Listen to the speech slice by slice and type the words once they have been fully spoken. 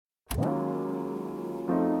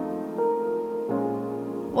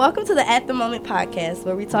Welcome to the At the Moment podcast,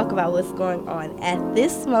 where we talk about what's going on at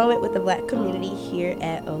this moment with the Black community here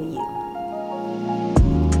at OU.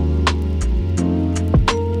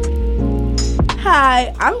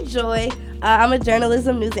 Hi, I'm Joy. I'm a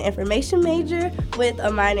journalism, news, and information major with a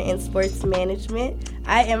minor in sports management.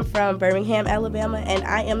 I am from Birmingham, Alabama, and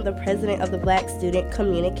I am the president of the Black Student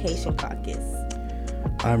Communication Caucus.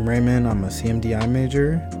 I'm Raymond. I'm a CMDI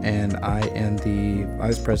major, and I am the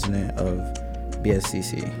vice president of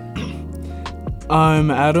BSCC. I'm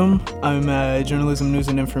Adam. I'm a journalism, news,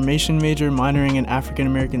 and information major, minoring in African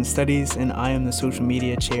American studies, and I am the social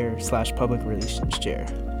media chair / public relations chair.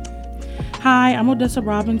 Hi, I'm Odessa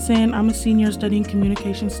Robinson. I'm a senior studying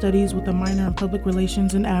communication studies with a minor in public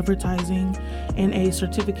relations and advertising and a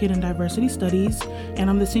certificate in diversity studies, and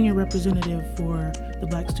I'm the senior representative for the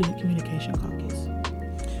Black Student Communication Caucus.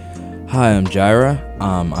 Hi, I'm Jireh.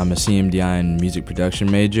 I'm a CMDI and music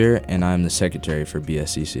production major, and I'm the secretary for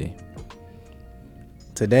BSCC.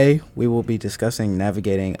 Today, we will be discussing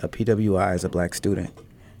navigating a PWI as a Black student.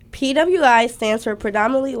 PWI stands for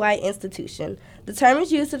Predominantly White Institution. The term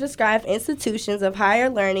is used to describe institutions of higher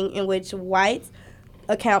learning in which whites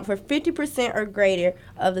account for 50% or greater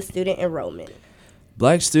of the student enrollment.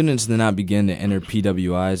 Black students did not begin to enter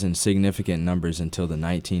PWIs in significant numbers until the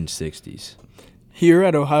 1960s. Here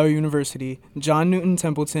at Ohio University, John Newton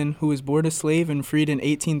Templeton, who was born a slave and freed in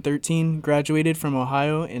 1813, graduated from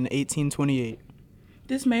Ohio in 1828.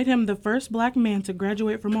 This made him the first Black man to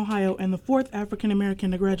graduate from Ohio and the fourth African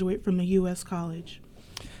American to graduate from the U.S. college.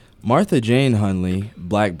 Martha Jane Hunley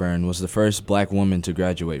Blackburn was the first Black woman to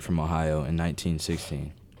graduate from Ohio in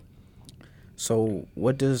 1916. So,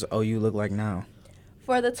 what does OU look like now?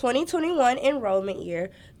 For the 2021 enrollment year,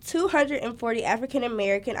 240 African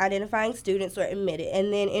American identifying students were admitted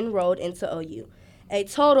and then enrolled into OU. A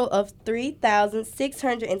total of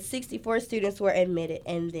 3,664 students were admitted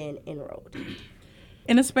and then enrolled.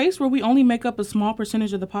 In a space where we only make up a small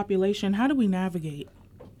percentage of the population, how do we navigate?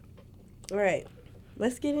 All right,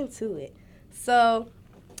 let's get into it. So,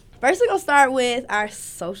 first we're going to start with our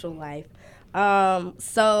social life.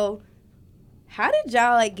 How did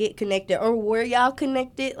y'all get connected, or were y'all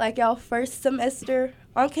connected y'all first semester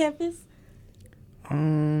on campus?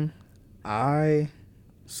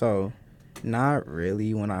 Not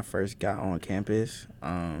really when I first got on campus.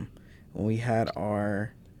 When we had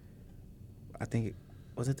our,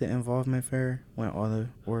 was it the involvement fair when all the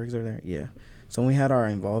orgs are there? Yeah. So when we had our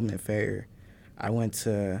involvement fair, I went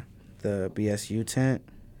to the BSU tent,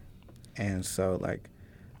 and so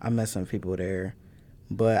I met some people there.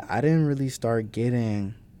 But I didn't really start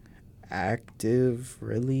getting active,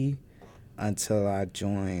 really, until I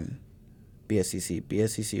joined BSCC.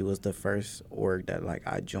 BSCC was the first org that,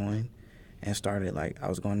 I joined and started, I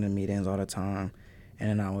was going to meetings all the time. And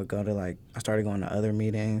then I would go to, I started going to other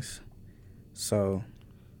meetings. So,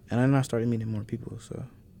 and then I started meeting more people, so,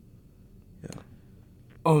 yeah.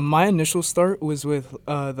 My initial start was with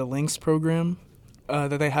the Links program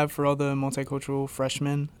that they have for all the multicultural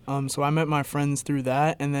freshmen. So I met my friends through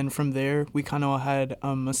that, and then from there, we kind of had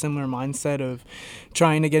a similar mindset of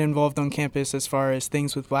trying to get involved on campus as far as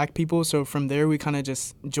things with Black people. So from there, we kind of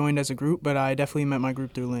just joined as a group, but I definitely met my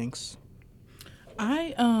group through Links.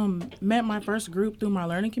 I met my first group through my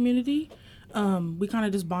learning community. We kind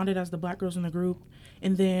of just bonded as the Black girls in the group.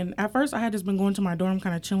 And then at first I had just been going to my dorm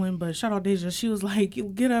kind of chilling, but shout out Deja, she was like,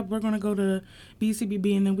 get up, we're going to go to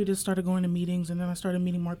BCBB. And then we just started going to meetings, and then I started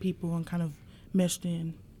meeting more people and kind of meshed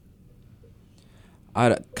in.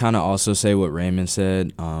 I'd kind of also say what Raymond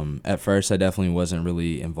said. At first, I definitely wasn't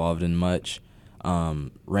really involved in much.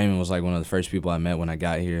 Raymond was one of the first people I met when I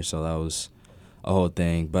got here, so that was a whole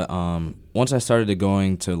thing. But once I started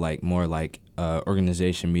going to more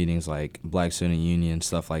organization meetings like Black Student Union,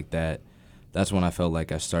 stuff like that, that's when I felt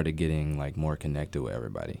like I started getting I connected with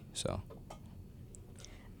everybody. So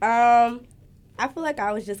I feel like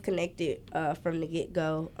I was just connected from the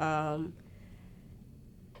get-go.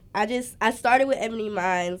 I started with Ebony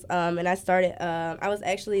Mines, and I was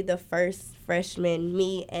actually the first freshman.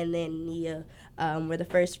 Me and then Nia were the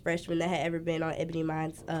first freshmen that had ever been on Ebony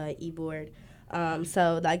Mines e-board.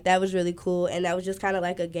 So that was really cool, and that was just kind of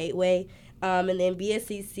a gateway. And then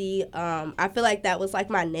BSCC, I feel like that was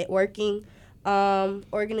my networking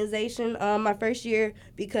organization my first year,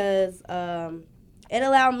 because it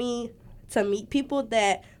allowed me to meet people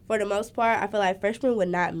that, for the most part, I feel like freshmen would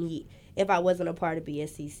not meet if I wasn't a part of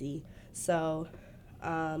BSCC. So,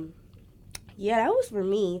 yeah, that was for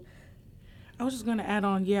me. I was just gonna add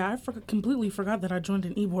on. Yeah, completely forgot that I joined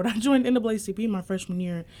an e-board. I joined NAACP my freshman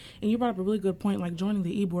year, and you brought up a really good point. Like joining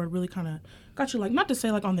the e-board really kind of got you, like, not to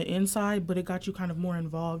say like on the inside, but it got you kind of more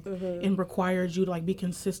involved and required you to like be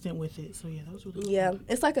consistent with it. So yeah, that was really cool.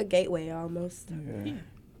 It's like a gateway almost. Yeah.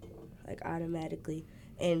 Like automatically.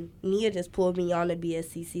 And Nia just pulled me on to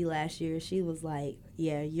BSCC last year. She was like,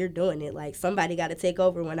 yeah, you're doing it. Like, somebody got to take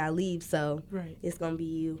over when I leave, so it's going to be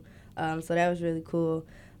you. So that was really cool.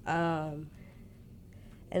 And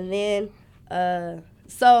then,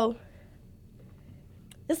 so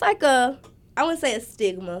it's like I wouldn't say a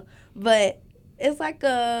stigma, but it's like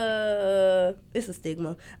it's a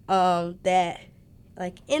stigma that,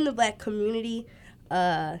 like, in the black community,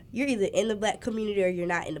 you're either in the black community or you're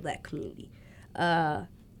not in the black community.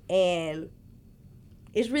 And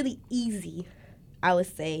it's really easy, I would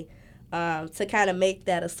say, to kind of make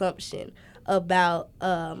that assumption about,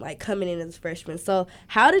 like, coming in as freshmen. So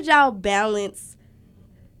how did y'all balance,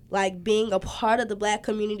 like, being a part of the black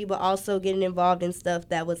community but also getting involved in stuff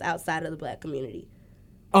that was outside of the black community?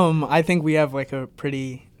 I think we have, like, a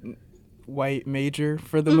pretty white major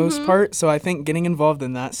for the most part. So I think getting involved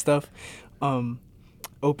in that stuff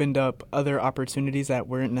opened up other opportunities that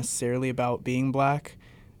weren't necessarily about being black.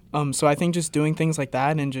 So I think just doing things like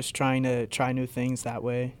that and just trying to try new things that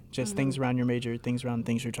way, just things around your major, things around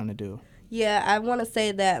things you're trying to do. Yeah, I want to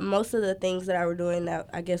say that most of the things that I were doing that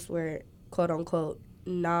I guess were quote-unquote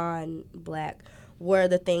non-black were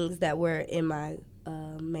the things that were in my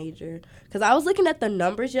major. Because I was looking at the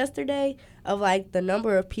numbers yesterday of, like, the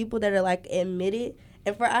number of people that are, like, admitted.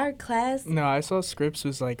 And for our class... No, I saw Scripps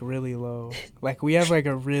was, like, really low. Like, we have, like,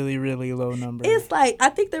 a really, really low number. It's, like, I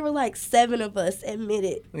think there were, like, 7 of us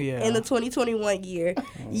admitted in the 2021 year.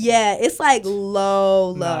 Yeah, it's, like,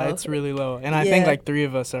 low. No, it's really low. And I think, like, 3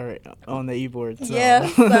 of us are on the e-board. So. Yeah,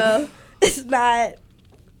 so it's not...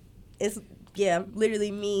 It's, literally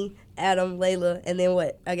me, Adam, Layla, and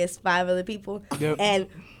then I guess 5 other people. Yep. And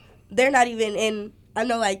they're not even in... I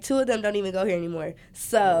know, like, 2 of them don't even go here anymore.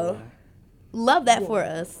 So... Love that for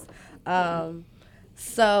us.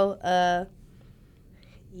 So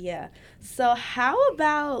how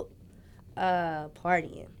about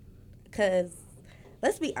partying? Because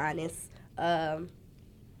let's be honest, some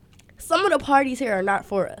of the parties here are not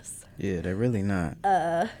for us. Yeah, they're really not.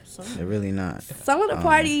 They're really not. Some of the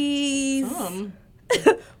parties,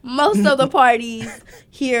 most of the parties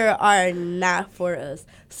here are not for us.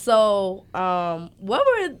 So how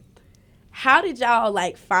did y'all,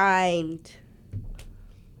 like, find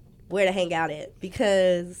where to hang out at?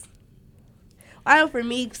 Because I know for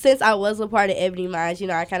me, since I was a part of Ebony Minds, you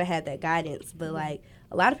know, I kind of had that guidance. But, like,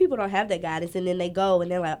 a lot of people don't have that guidance, and then they go and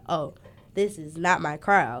they're like, oh, this is not my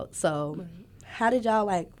crowd. So how did y'all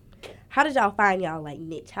find y'all, like,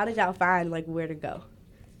 niche? How did y'all find, like, where to go?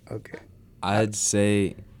 Okay. I'd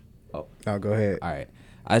say... Oh, go ahead. All right.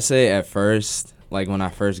 I'd say at first, like, when I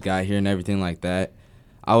first got here and everything like that,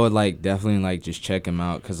 I would, like, definitely, like, just check them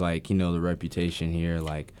out because, like, you know, the reputation here,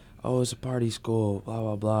 like, oh, it's a party school, blah,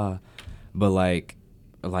 blah, blah. But, like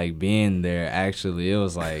being there, actually, it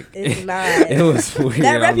was, like... It's not. It was weird.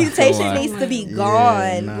 That reputation needs to be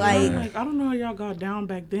gone. Yeah, like, I don't know how y'all got down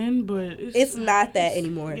back then, but... It's not that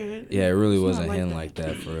anymore. Yeah, it really wasn't hitting like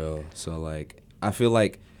that for real. So, like, I feel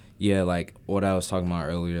like... Yeah, like what I was talking about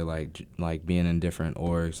earlier, like being in different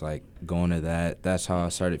orgs, like going to that. That's how I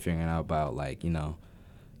started figuring out about, like, you know,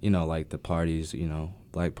 like the parties, you know,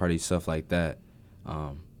 black parties, stuff like that.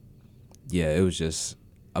 Yeah, it was just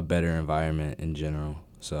a better environment in general.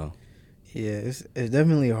 So. Yeah, it's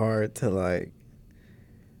definitely hard to, like.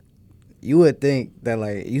 You would think that,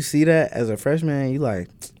 like, you see that as a freshman, you like,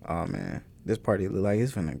 oh man, this party look like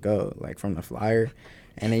it's finna go, like, from the flyer.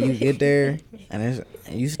 And then you get there, and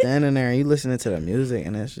you standing there, and you listening to the music,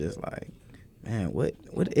 and it's just like, man, what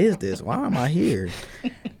is this? Why am I here?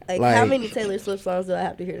 Like, how many Taylor Swift songs do I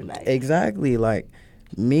have to hear tonight? Exactly. Like,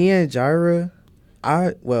 me and Jireh,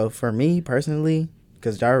 for me personally,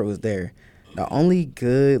 because Jireh was there, the only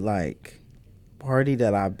good, like, party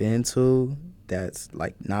that I've been to that's,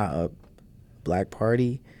 like, not a black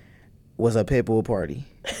party was a Pitbull party.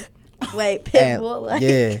 Wait, Pitbull? Like,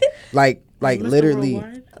 yeah. Like Mr. literally,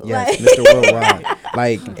 Worldwide? yes, Mr. Worldwide.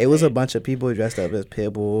 Like, it was a bunch of people dressed up as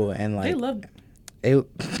Pitbull, and, like, they loved it was.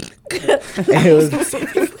 They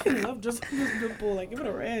love just Pitbull. Like, give it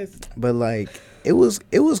a rest. But, like, it was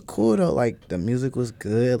cool though. Like, the music was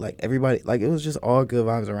good. Like, everybody, like, it was just all good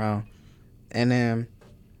vibes around. And then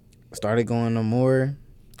started going to more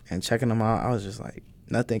and checking them out. I was just like,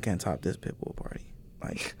 nothing can top this Pitbull party.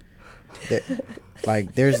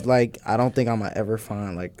 Like, there's, like, I don't think I'm gonna ever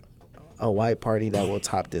find, like, a white party that will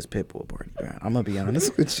top this Pitbull party, bro. I'm gonna be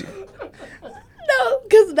honest with you.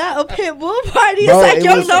 was not a pit bull party. Bro, It's like, it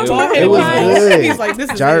yo, was- no it was party. good. He's like,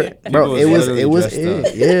 this is Jar- it. bro, People was it was literally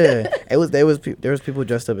dressed it. Yeah, there was people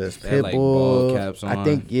dressed up as They had, pit like, ball bulls. caps I on.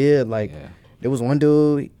 think Yeah. there was one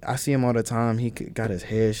dude, I see him all the time. He got his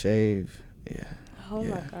head shaved. Yeah, Oh Yeah.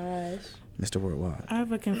 my gosh. Mr. Worldwide. I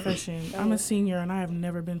have a confession. I'm a senior and I have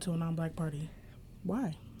never been to a non-black party.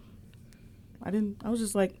 Why? I was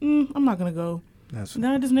just like, I'm not gonna go. That's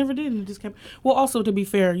No, I just never did, and it just kept. Well, also to be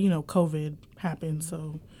fair, COVID happened,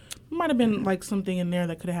 so it might have been like something in there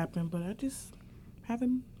that could have happened, but I just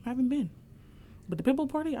haven't been. But the pitbull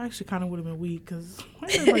party, I actually kind of would have been weak because why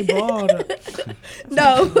is everybody bald?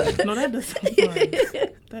 No. No, that does sound fun.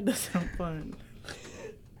 That does sound fun.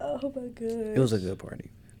 Oh my god. It was a good party.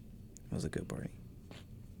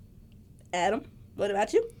 Adam, what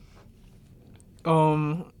about you?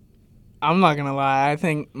 I'm not gonna lie. I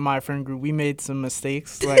think my friend group, we made some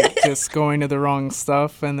mistakes, like just going to the wrong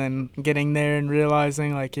stuff and then getting there and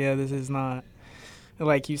realizing, like, yeah, this is not,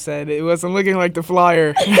 like you said, it wasn't looking like the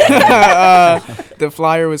flyer. The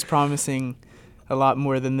flyer was promising a lot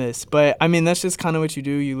more than this. But, I mean, that's just kind of what you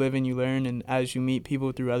do. You live and you learn, and as you meet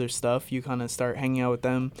people through other stuff, you kind of start hanging out with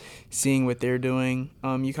them, seeing what they're doing.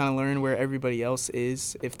 You kind of learn where everybody else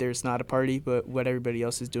is, if there's not a party, but what everybody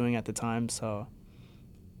else is doing at the time, so...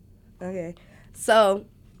 Okay. So,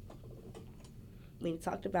 we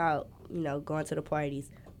talked about, going to the parties.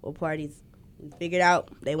 Well, parties, we figured out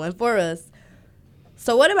they weren't for us.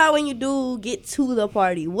 So, what about when you do get to the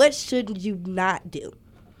party? What should you not do?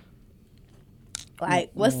 Like,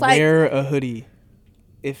 what's like... Wear a hoodie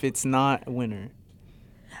if it's not winter.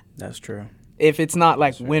 That's true. If it's not,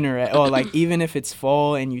 like, winter at all, like, even if it's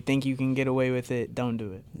fall and you think you can get away with it, don't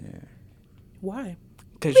do it. Yeah. Why?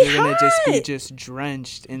 Because Be you're going to just be hot. just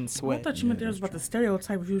drenched in I sweat. thought you meant there was about the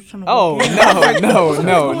stereotype if you was trying to. Oh, walk in. no.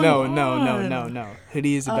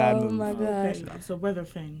 Hoodie is a bad Oh move. my gosh. Okay, it's a weather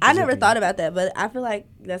thing. I never thought about that, but I feel like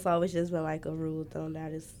that's always just been like a rule thrown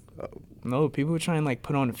out. Is No, people try and, like,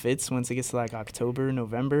 put on fits once it gets to, like, October,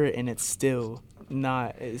 November, and it's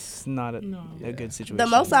not a good situation. the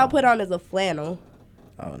most I'll put on is a flannel,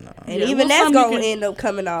 Oh no. and Yeah, even well, that's some you gonna can- end up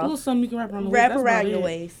coming A little off. something you can wrap around the waist. Wrap That's around about your it.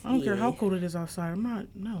 waist. I don't care how Yeah. cold it is outside.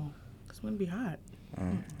 No. It's going to be hot.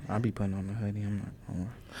 I'll be putting on a hoodie. I'm not.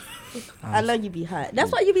 I know you be hot.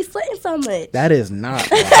 That's why you be sweating so much. That is not.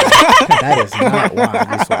 Why. That is not why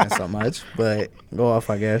I be sweating so much. But go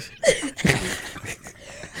off, I guess.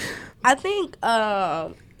 I think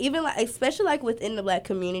even like especially like within the black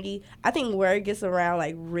community, I think word gets around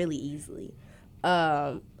like really easily.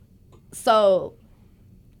 So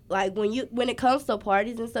like when it comes to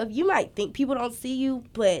parties and stuff, you might think people don't see you,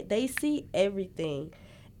 but they see everything.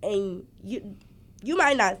 And you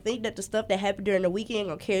might not think that the stuff that happened during the weekend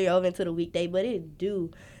gonna carry over into the weekday, but it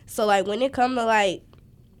do. So like when it come to like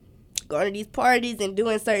going to these parties and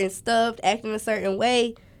doing certain stuff, acting a certain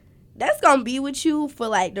way, that's gonna be with you for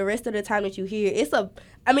like the rest of the time that you here. It's a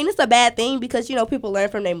bad thing because people learn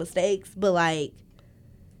from their mistakes, but like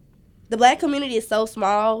the black community is so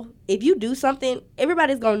small. If you do something,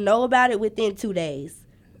 everybody's gonna know about it within 2 days,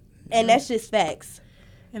 and that's just facts.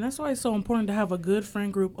 And that's why it's so important to have a good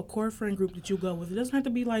friend group, a core friend group that you go with. It doesn't have to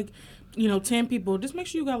be like, 10 people. Just make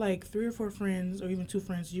sure you got like 3 or 4 friends or even 2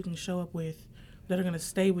 friends you can show up with that are going to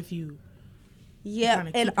stay with you. Yeah,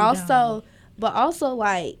 kinda and keep you down. also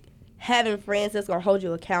like having friends that's gonna hold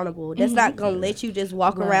you accountable. That's not gonna let you just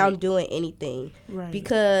walk Right. around doing anything. Right.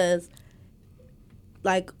 Because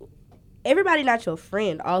like everybody not your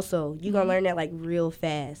friend. Also, you gonna learn that like real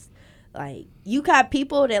fast. Like you got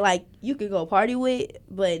people that like you could go party with,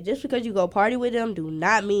 but just because you go party with them do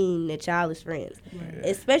not mean that y'all is friends. Right.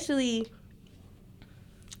 Especially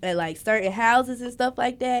at like certain houses and stuff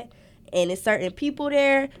like that, and it's certain people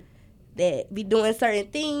there that be doing certain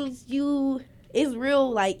things. It's real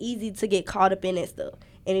like easy to get caught up in that stuff,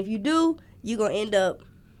 and if you do, you gonna end up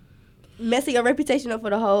messing your reputation up for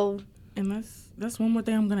the whole. And that's one more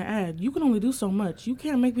thing I'm gonna add. You can only do so much. You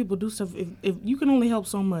can't make people do stuff if you can only help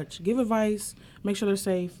so much. Give advice, make sure they're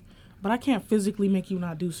safe, but I can't physically make you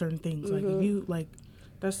not do certain things. Like if you like,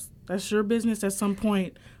 that's your business. At some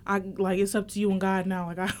point, it's up to you and God now.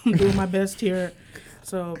 Like I'm doing my best here,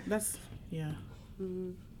 so that's yeah.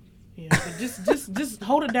 Yeah, but just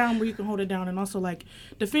hold it down where you can hold it down, and also like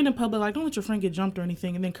defend in public. Like don't let your friend get jumped or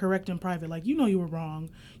anything, and then correct in private. Like you were wrong.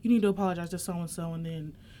 You need to apologize to so and so, and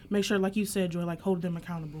then make sure, like you said, Joy, like hold them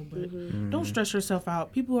accountable. But don't stress yourself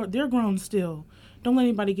out. They're grown still. Don't let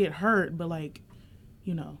anybody get hurt. But like,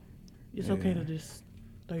 it's okay to just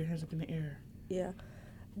throw your hands up in the air. Yeah.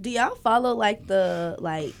 Do y'all follow like the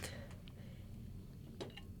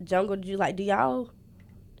jungle juice? Like do y'all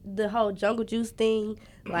the whole jungle juice thing?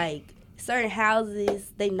 Like certain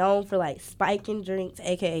houses, they known for, like, spiking drinks,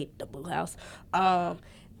 a.k.a. the Blue House.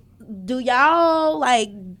 Do y'all, like,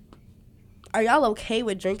 are y'all okay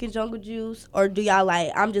with drinking jungle juice? Or do y'all,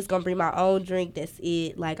 like, I'm just going to bring my own drink, that's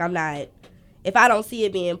it? Like, I'm not, if I don't see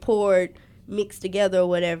it being poured, mixed together or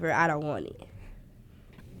whatever, I don't want it.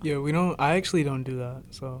 Yeah, I actually don't do that,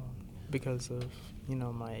 so, because of,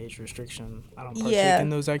 my age restriction, I don't partake in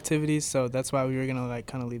those activities, so that's why we were gonna, like,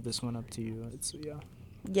 kind of leave this one up to you.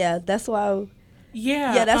 Yeah, that's why.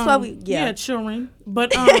 Yeah, that's why we. Yeah, children.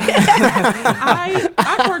 But I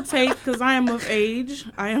partake because I am of age.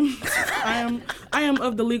 I am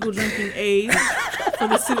of the legal drinking age.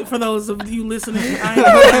 For those of you listening, I am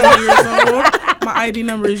 11 years old. My ID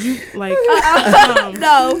number is you. Like,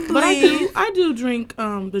 no, please. But I do drink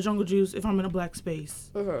the jungle juice if I'm in a black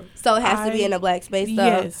space. Mm-hmm. So it has to be in a black space, though.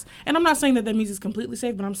 Yes, and I'm not saying that means it's completely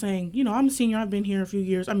safe, but I'm saying, I'm a senior. I've been here a few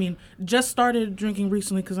years. I mean, just started drinking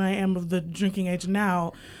recently because I am of the drinking age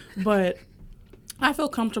now, but I feel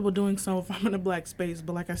comfortable doing so if I'm in a black space.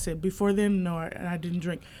 But like I said, before then, no, I didn't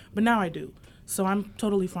drink, but now I do. So I'm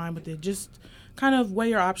totally fine with it. Just kind of weigh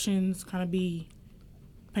your options, kind of be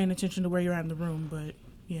paying attention to where you're at in the room, but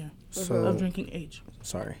yeah, of drinking age.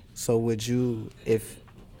 Sorry. So would you, if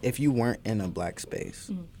you weren't in a black space,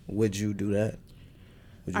 would you do that?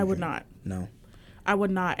 I would not. No. I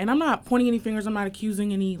would not. And I'm not pointing any fingers. I'm not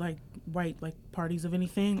accusing any, like, white, like, parties of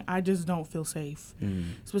anything. I just don't feel safe.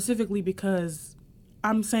 Specifically because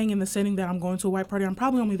I'm saying in the setting that I'm going to a white party, I'm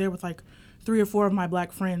probably only there with, like, 3 or 4 of my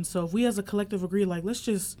black friends. So if we as a collective agree, like, let's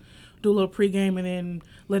just do a little pregame and then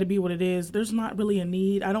let it be what it is, there's not really a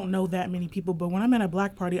need. I don't know that many people, but when I'm at a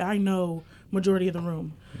black party, I know majority of the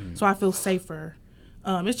room. So I feel safer.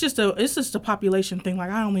 It's just a population thing. Like,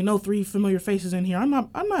 I only know 3 familiar faces in here. I'm not,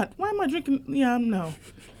 why am I drinking? Yeah, no.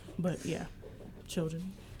 But yeah,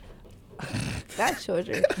 children. Not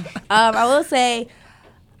children. I will say,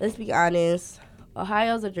 let's be honest,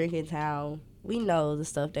 Ohio's a drinking town. We know the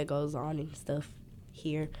stuff that goes on and stuff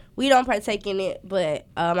here. We don't partake in it, but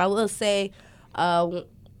I will say,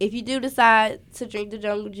 if you do decide to drink the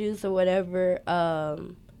jungle juice or whatever,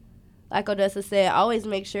 like Odessa said, always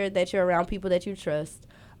make sure that you're around people that you trust.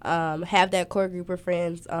 Have that core group of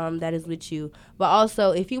friends that is with you. But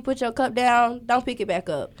also, if you put your cup down, don't pick it back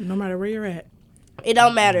up. No matter where you're at. It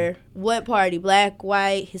don't matter what party, black,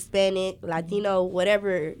 white, Hispanic, Latino,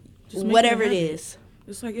 whatever it is.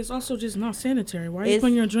 It's like, it's also just not sanitary. Why are you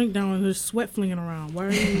putting your drink down and there's sweat flinging around? Why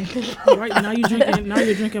are you now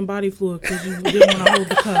you're drinking body fluid because you didn't want to hold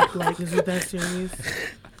the cup? Like, is it that serious?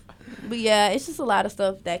 But yeah, it's just a lot of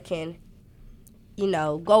stuff that can,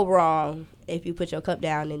 go wrong if you put your cup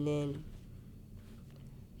down and then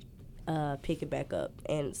pick it back up.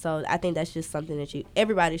 And so I think that's just something that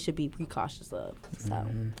everybody should be precautious of. So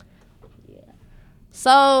yeah.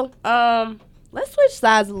 So let's switch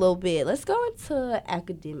sides a little bit. Let's go into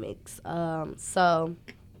academics. Me,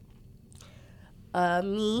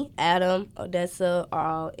 Adam, Odessa are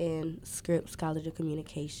all in Scripps College of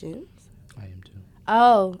Communications. I am too.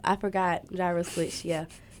 Oh, I forgot. Jireh switched, yeah.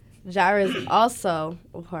 Jireh is also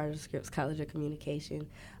a part of Scripps College of Communication.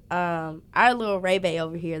 Our little Ray Bay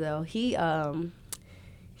over here, though, he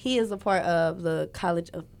is a part of the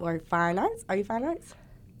College of Fine Arts. Are you Fine Arts?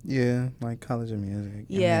 Yeah, like College of Music.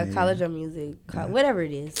 Yeah, College of Music, whatever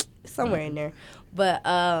it is, somewhere in there. But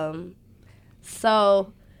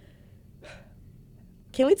so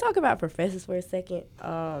can we talk about professors for a second?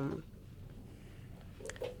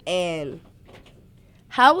 And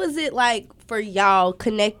how was it like for y'all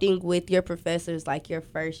connecting with your professors like your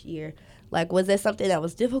first year? Like, was that something that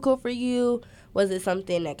was difficult for you? Was it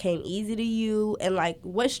something that came easy to you? And like,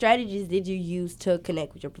 what strategies did you use to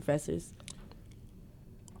connect with your professors?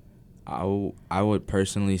 I would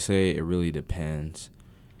personally say it really depends,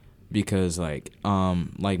 because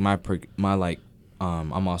I'm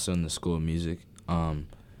also in the School of Music, and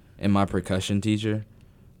my percussion teacher,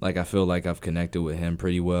 like, I feel like I've connected with him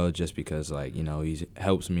pretty well, just because, like, he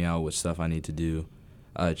helps me out with stuff I need to do,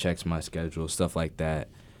 checks my schedule, stuff like that.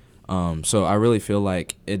 So I really feel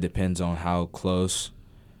like it depends on how close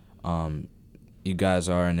you guys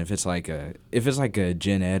are, and if it's like a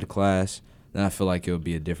gen ed class, then I feel like it would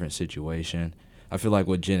be a different situation. I feel like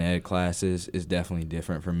what gen ed classes is definitely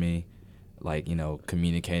different for me, like,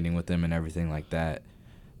 communicating with them and everything like that.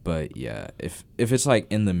 But yeah, if it's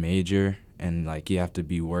like in the major and like you have to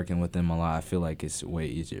be working with them a lot, I feel like it's way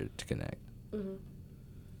easier to connect. Mm-hmm.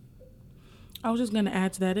 I was just going to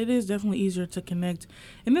add to that. It is definitely easier to connect.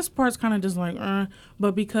 And this part's kind of just like,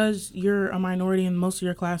 but because you're a minority in most of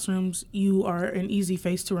your classrooms, you are an easy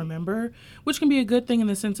face to remember, which can be a good thing in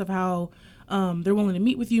the sense of how they're willing to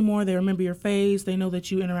meet with you more. They remember your face. They know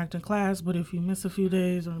that you interact in class. But if you miss a few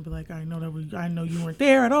days, they'll be like, I know you weren't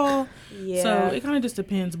there at all. Yeah. So it kind of just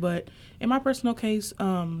depends. But in my personal case,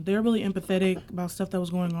 they're really empathetic about stuff that was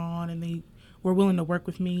going on, and they were willing to work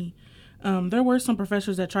with me. There were some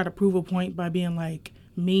professors that try to prove a point by being like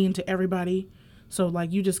mean to everybody. So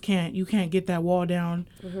like you can't get that wall down.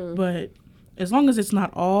 Mm-hmm. But as long as it's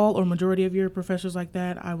not all or majority of your professors like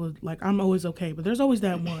that, I'm always okay. But there's always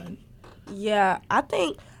that one. Yeah, I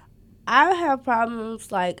think I have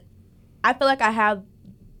problems. Like, I feel like I have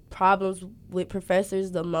problems with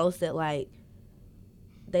professors the most that like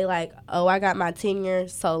they like, oh, I got my tenure,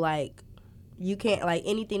 so like you can't like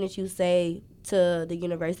anything that you say to the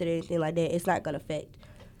university or anything like that, it's not gonna affect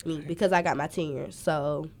me because I got my tenure.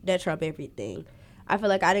 So that trump everything. I feel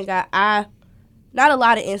like not a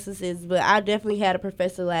lot of instances, but I definitely had a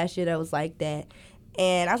professor last year that was like that,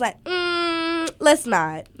 and I was like, let's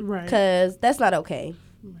not, right? Because that's not okay.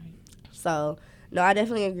 Right. So no, I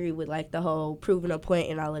definitely agree with like the whole proving a point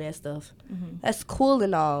and all of that stuff. Mm-hmm. That's cool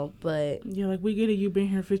and all, but yeah, like we get it. You've been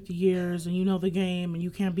here 50 years and you know the game and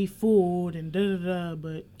you can't be fooled and da da da.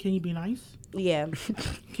 But can you be nice? Yeah.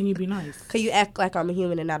 Can you be nice? Can you act like I'm a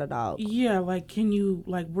human and not a dog? Yeah, like can you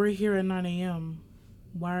like we're here at 9 a.m.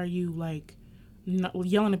 Why are you like not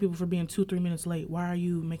yelling at people for being 2-3 minutes late? Why are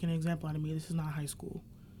you making an example out of me? This is not high school.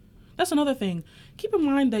 That's another thing. Keep in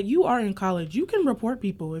mind that you are in college. You can report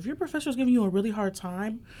people. If your professor's giving you a really hard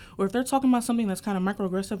time, or if they're talking about something that's kind of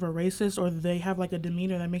microaggressive or racist, or they have like a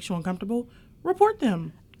demeanor that makes you uncomfortable, report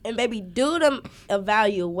them. And baby, do them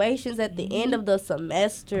evaluations at the end of the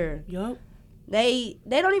semester. Yup. They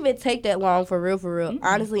don't even take that long for real,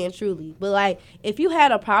 honestly and truly. But like, if you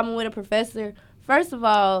had a problem with a professor, first of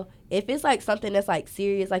all, if it's like something that's like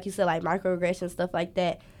serious, like you said, like microaggression, stuff like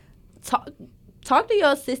that, talk to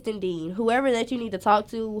your assistant dean, whoever that you need to talk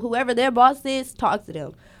to, whoever their boss is, talk to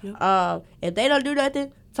them. Yep. If they don't do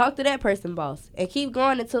nothing, talk to that person boss. And keep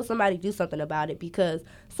going until somebody do something about it, because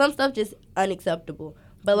some stuff just unacceptable.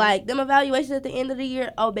 But like them evaluations at the end of the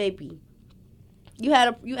year, oh baby, you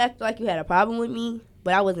act like you had a problem with me,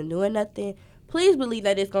 but I wasn't doing nothing. Please believe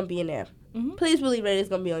that it's gonna be in there. Mm-hmm. Please believe that it's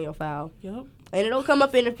gonna be on your file. Yep. And it'll come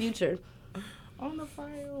up in the future. On the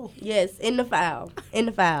file. Yes, in the file. In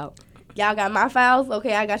the file. Y'all got my files?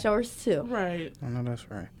 Okay, I got yours too. Right. I know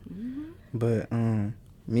that's right. Mm-hmm. But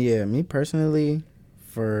me personally,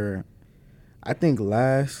 I think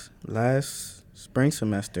last spring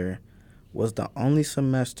semester was the only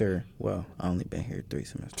semester. Well, I only been here 3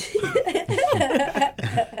 semesters.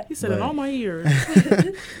 He said in all my years.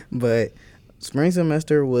 But spring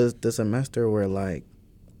semester was the semester where like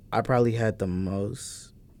I probably had the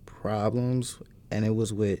most problems, and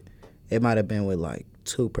it might have been with like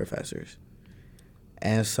 2 professors.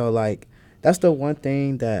 And so like that's the one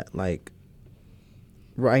thing that like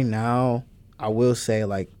right now I will say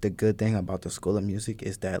like the good thing about the School of Music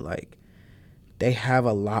is that like they have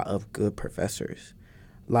a lot of good professors.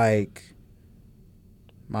 Like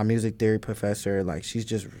my music theory professor, like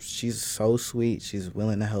she's so sweet. She's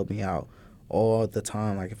willing to help me out all the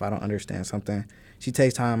time. Like if I don't understand something, she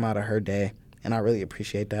takes time out of her day, and I really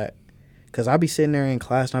appreciate that. Cause I'll be sitting there in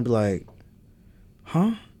class and I'll be like,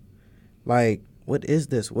 huh? Like, what is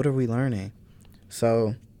this? What are we learning?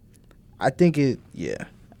 So I think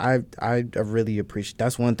I really appreciate,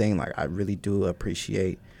 that's one thing like I really do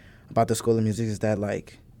appreciate about the School of Music is that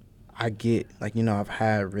like I get like, you know, I've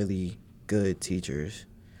had really good teachers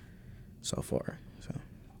so far. So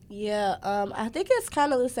yeah, I think it's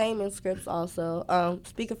kind of the same in Scripps also.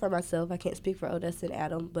 Speaking for myself, I can't speak for Odessa and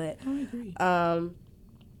Adam, but I agree.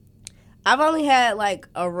 I've only had like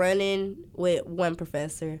a run-in with one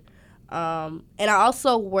professor. And I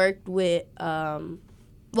also worked with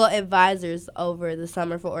advisors over the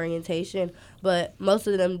summer for orientation, but most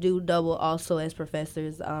of them do double also as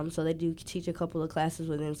professors. So they do teach a couple of classes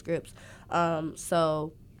within Scripps. I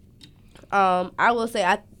will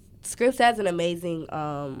say Scripps has an amazing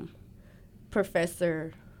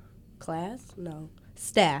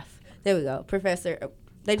staff. There we go.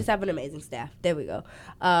 They just have an amazing staff. There we go.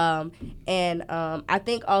 I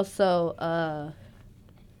think also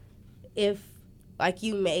if like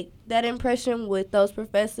you make that impression with those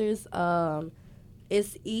professors,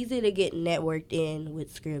 it's easy to get networked in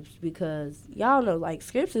with Scripps, because y'all know like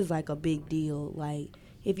Scripps is like a big deal. Like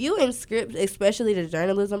if you in Scripps, especially the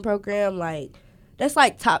journalism program, like that's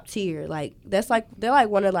like top tier. Like they're like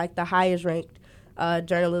one of like the highest ranked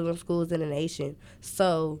journalism schools in the nation.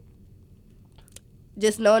 So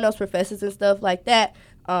just knowing those professors and stuff like that,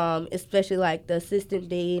 especially like the assistant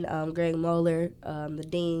dean, Greg Moeller, the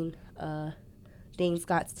dean, Dean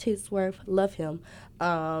Scott Tisworth, love him,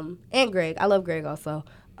 and Greg. I love Greg also.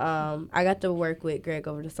 I got to work with Greg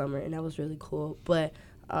over the summer, and that was really cool. But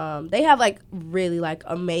they have like really like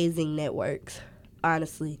amazing networks,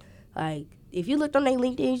 honestly. Like if you looked on their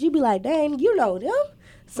LinkedIn, you'd be like, dang, you know them.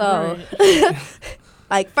 So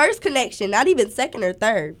like first connection, not even second or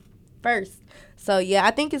third, first. So yeah,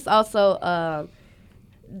 I think it's also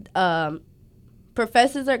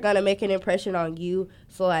professors are gonna make an impression on you.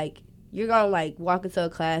 So like you're gonna like walk into a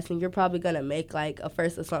class and you're probably gonna make like a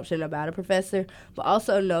first assumption about a professor, but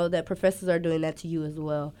also know that professors are doing that to you as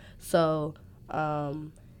well. So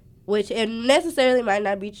which it necessarily might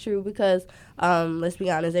not be true because let's be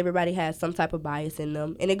honest, everybody has some type of bias in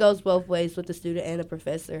them, and it goes both ways with the student and the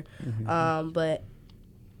professor. But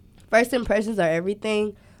first impressions are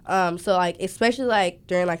everything. So like especially like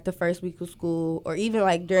during like the first week of school, or even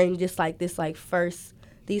like during just like this like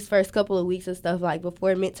these first couple of weeks and stuff, like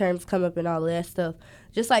before midterms come up and all of that stuff,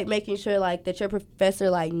 just like making sure like that your professor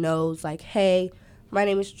like knows like, hey, my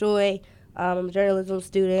name is Joy, I'm a journalism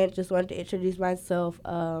student, just wanted to introduce myself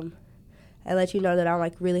and let you know that I'm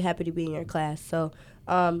like really happy to be in your class. So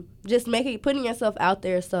just putting yourself out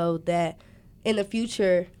there so that in the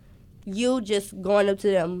future you just going up to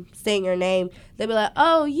them, saying your name, they'll be like,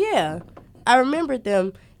 oh yeah, I remembered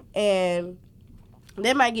them, and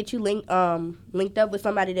that might get you linked up with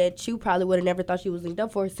somebody that you probably would have never thought you was linked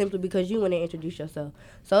up for, simply because you want to introduce yourself.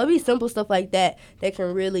 So it'll be simple stuff like that that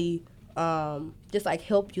can really just like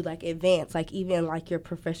help you like advance like even like your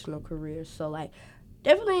professional career. So like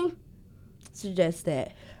definitely suggest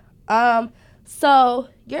that. So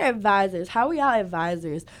your advisors, how were y'all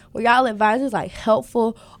advisors? Were y'all advisors like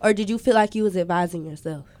helpful, or did you feel like you was advising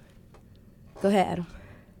yourself? Go ahead, Adam.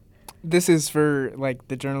 This is for like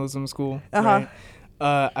the journalism school, right?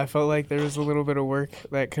 I felt like there was a little bit of work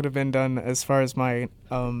that could have been done as far as my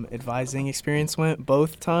advising experience went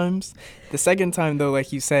both times. The second time, though,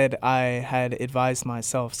 like you said, I had advised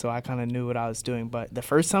myself, so I kind of knew what I was doing. But the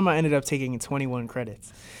first time I ended up taking 21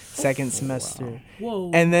 credits, second semester. Whoa.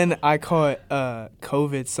 And then I caught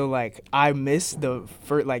COVID, so like I missed the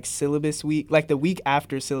first like syllabus week, like the week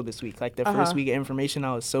after syllabus week, like the first week of information.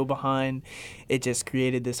 I was so behind, it just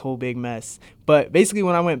created this whole big mess. But basically,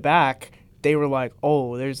 when I went back, they were like,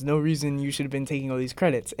 oh, there's no reason you should have been taking all these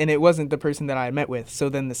credits. And it wasn't the person that I had met with. So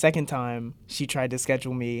then the second time, she tried to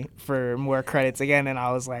schedule me for more credits again. And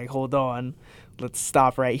I was like, hold on, let's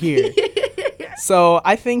stop right here. So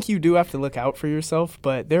I think you do have to look out for yourself.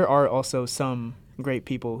 But there are also some great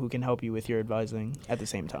people who can help you with your advising at the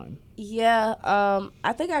same time. Yeah,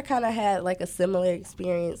 I think I kind of had like a similar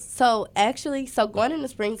experience. So going in the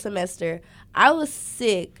spring semester, I was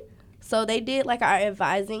sick. So they did like our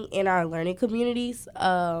advising in our learning communities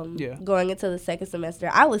going into the second semester.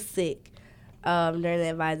 I was sick during the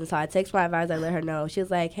advising, so I texted my advisor, I let her know. She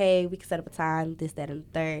was like, hey, we can set up a time, this, that, and the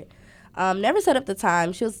third. Never set up the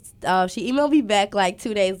time. She emailed me back like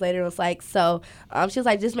 2 days later and was like, so she was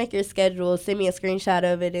like, just make your schedule, send me a screenshot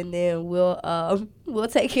of it, and then we'll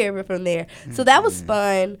take care of it from there. So that was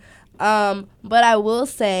fun. But I will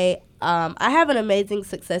say I have an amazing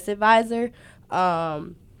success advisor.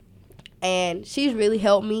 And she's really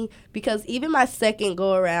helped me because even my second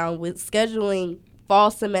go around with scheduling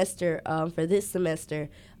fall semester for this semester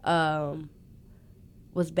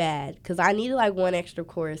was bad because I needed like one extra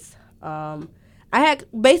course. I had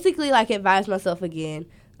basically like advised myself again.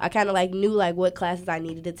 I kind of like knew like what classes I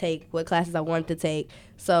needed to take, what classes I wanted to take.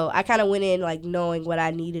 So I kind of went in like knowing what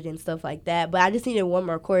I needed and stuff like that. But I just needed one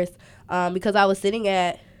more course because I was sitting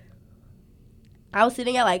at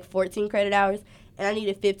like 14 credit hours. And I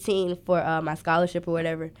needed 15 for my scholarship or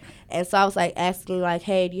whatever. And so I was, like, asking, like,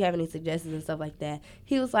 hey, do you have any suggestions and stuff like that?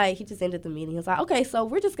 He was like, he just ended the meeting. He was like, okay, so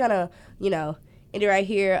we're just going to, end it right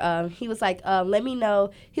here. He was like, let me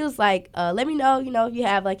know. He was like, let me know, if you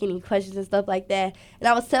have, like, any questions and stuff like that. And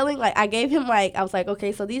I was telling, like, I gave him, like, I was like,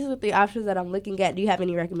 okay, so these are the 3 options that I'm looking at. Do you have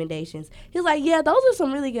any recommendations? He was like, yeah, those are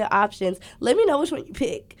some really good options. Let me know which one you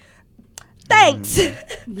pick. Thanks.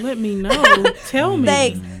 Let me know. Tell me.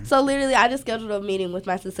 Thanks. So literally, I just scheduled a meeting with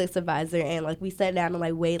my success advisor, and like we sat down and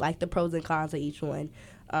like weighed like the pros and cons of each one.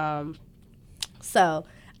 So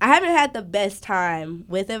I haven't had the best time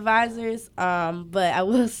with advisors, but I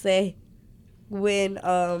will say when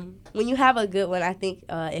you have a good one, I think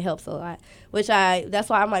it helps a lot. That's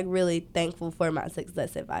why I'm like really thankful for my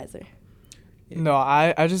success advisor. No,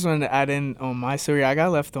 I just wanted to add in on my story. I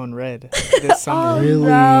got left on red this summer. Oh, really?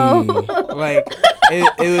 No. Like,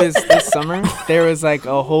 it was this summer. There was like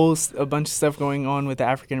a bunch of stuff going on with the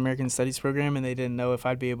African American Studies program, and they didn't know if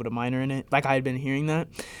I'd be able to minor in it. Like I had been hearing that,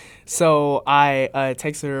 so I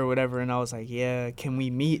texted her or whatever, and I was like, "Yeah, can we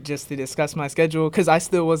meet just to discuss my schedule?" Because I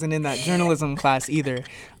still wasn't in that journalism class either.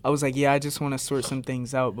 I was like, "Yeah, I just want to sort some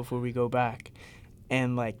things out before we go back,"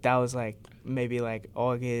 and like that was like maybe like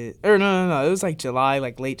August or no, it was like July,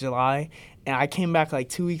 like late July. And I came back like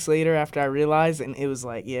 2 weeks later after I realized, and it was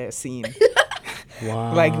like, yeah, seen.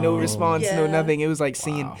 Wow. Like no response, no Yeah. nothing. It was like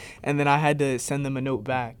seen. Wow. And then I had to send them a note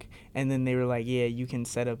back. And then they were like, yeah, you can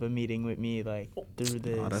set up a meeting with me like through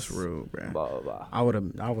this. Oh, that's rude, bro. Blah, blah, blah. I would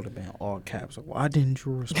have been all caps. Like, why didn't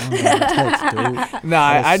you respond to my text, dude?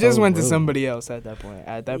 Nah, I just so went to rude. somebody else at that point.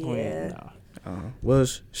 At that Yeah. point, no. Well,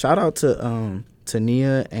 shout out to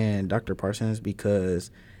Nia and Dr. Parsons because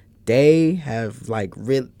they have like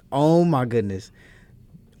oh my goodness.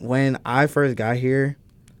 When I first got here,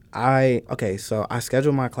 so I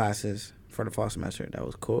scheduled my classes for the fall semester. That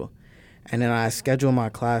was cool. And then I had to schedule my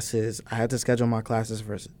classes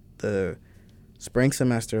for the spring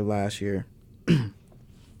semester last year.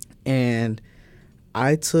 And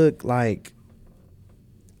I took like,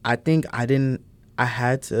 I don't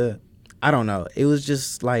know. It was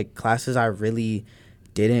just like classes I really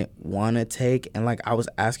didn't want to take. And like I was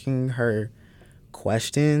asking her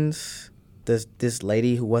questions, this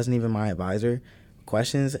lady who wasn't even my advisor,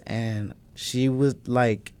 questions, and she was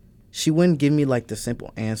like, she wouldn't give me like the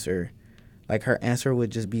simple answer. Like her answer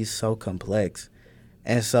would just be so complex.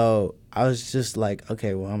 And so I was just like,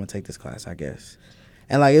 okay, well, I'm going to take this class, I guess.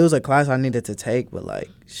 And like it was a class I needed to take, but like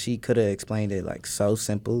she could have explained it like so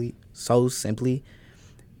simply.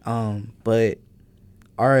 But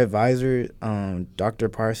our advisor, Dr.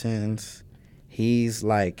 Parsons, he's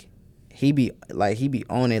like, he be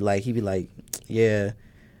on it. Like he be like, yeah.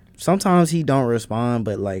 Sometimes he don't respond,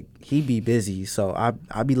 but like he be busy, so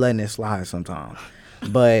I be letting it slide sometimes.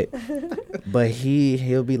 But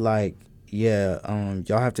he'll be like, yeah,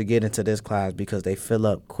 y'all have to get into this class because they fill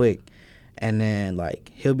up quick. And then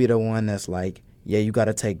like he'll be the one that's like, yeah, you got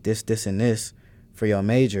to take this, and this for your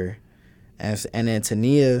major. And then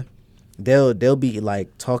Tania, they'll be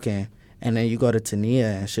like talking, and then you go to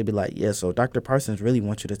Tania and she'll be like, yeah, so Dr. Parsons really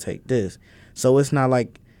wants you to take this. So it's not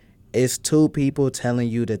like it's two people telling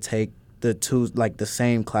you to take the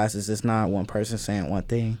same classes. It's not one person saying one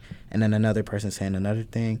thing and then another person saying another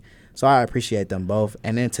thing. So I appreciate them both.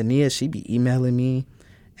 And then Tania, she be emailing me,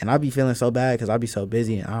 and I be feeling so bad because I be so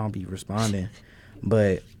busy and I don't be responding.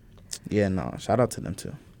 But yeah, no, shout out to them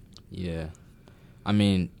too. Yeah. I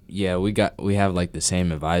mean, yeah, we have like the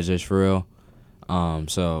same advisors for real.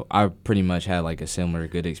 So I pretty much had like a similar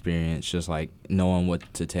good experience, just like knowing what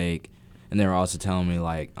to take. And they were also telling me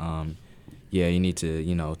like, yeah, you need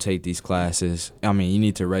to, take these classes. I mean, you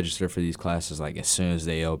need to register for these classes like as soon as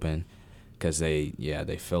they open, because they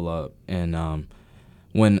fill up. And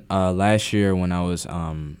when last year when I was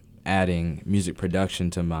adding music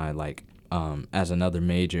production to my like as another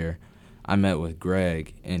major, I met with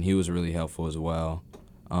Greg, and he was really helpful as well.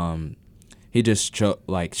 He just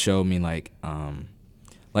showed me like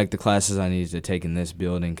the classes I needed to take in this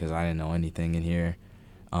building because I didn't know anything in here.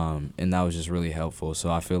 And that was just really helpful. So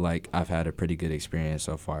I feel like I've had a pretty good experience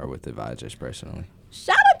so far with advisors personally.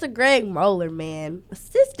 Shout out to Greg Moeller, man.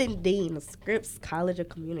 Assistant Dean of Scripps College of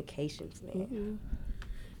Communications, man. Mm-hmm.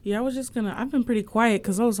 Yeah, I've been pretty quiet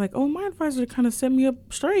because I was like, oh, my advisor kind of set me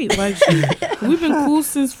up straight. Like, we've been cool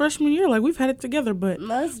since freshman year. Like, we've had it together. But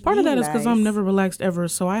part of that is because I'm never relaxed ever.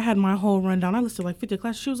 So I had my whole rundown. I listed like 50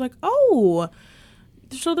 classes. She was like, oh,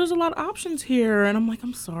 so there's a lot of options here. And I'm like,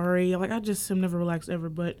 I'm sorry. Like, I just am never relaxed ever.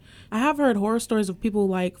 But I have heard horror stories of people,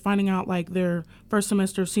 like, finding out, like, their first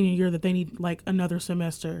semester of senior year that they need, like, another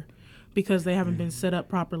semester because they haven't been set up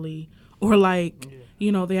properly. Or, like,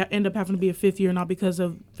 they end up having to be a fifth year, not because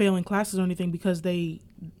of failing classes or anything, because their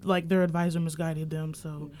advisor misguided them.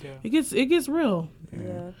 So it gets real.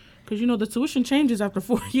 Yeah. Because, the tuition changes after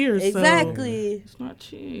 4 years. Exactly. So it's not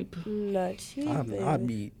cheap. Not cheap. I'd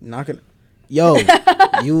be knocking. Yo,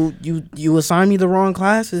 you assign me the wrong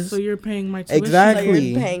classes. So you're paying my tuition. Exactly. So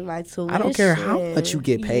you're paying my tuition. I don't care how much you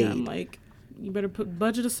get paid. Yeah, I'm like, you better put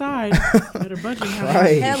budget aside. Better budget.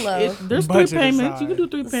 Right. Hello. There's Budget 3 payments. aside. You can do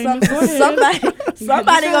 3 payments. Go ahead.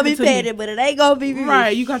 Somebody gonna be paying it, but it ain't gonna be me.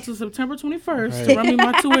 Right. You got till September 21st to run me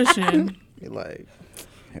my tuition. You're like,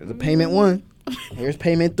 here's a payment 1. Here's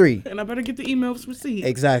payment 3. And I better get the emails receipt.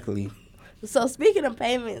 Exactly. So speaking of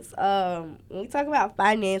payments, when we talk about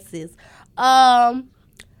finances, let's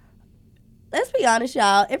be honest,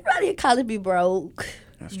 y'all. Everybody in college be broke.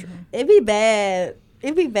 That's true. It be bad.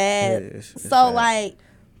 It be bad. It's so bad. like,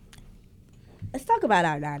 let's talk about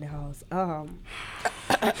our dining halls.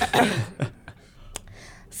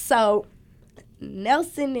 So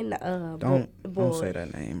Nelson and Don't Boyd. say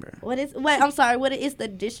that name, bro. I'm sorry. What is the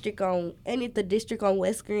district on? Ain't it the district on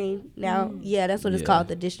West Green now? Yeah, that's what it's called.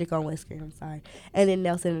 The district on West Green. I'm sorry. And then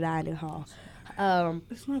Nelson and Dining Hall.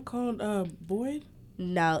 It's not called Boyd.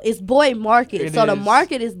 No, it's Boyd Market. So the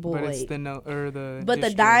market is Boyd. But it's the But the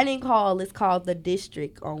dining hall is called the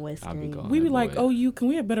district on West Green. We be like, can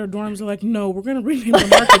we have better dorms? They're like, no, we're gonna rename the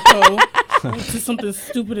market though to something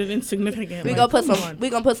stupid and insignificant. We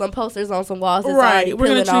gonna put some posters on some walls. Right, we're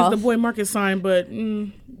gonna change the Boyd Market sign, but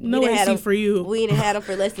no AC for you. We didn't had them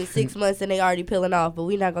for less than 6 months and they already peeling off. But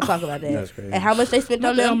we not gonna talk about that. That's crazy. And how much they spent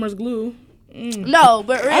on them? Elmer's glue. No,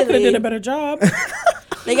 but really, I could have did a better job.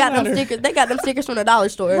 They got them stickers. They got them stickers from the dollar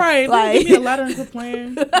store. Right. Like, give me a ladder and quit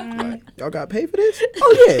playing. Y'all got paid for this?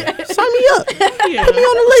 Oh yeah. Sign me up. Yeah. Put me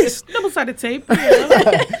on the list. Double-sided tape.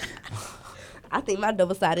 Yeah. I think my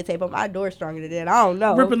double-sided tape on my door is stronger than that. I don't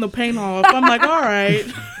know. Ripping the paint off. I'm like, all right.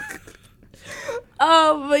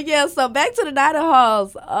 But yeah, so back to the dining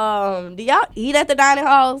halls. Do y'all eat at the dining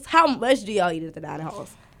halls? How much do y'all eat at the dining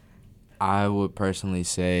halls? I would personally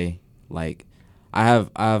say, like, I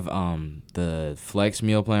have the flex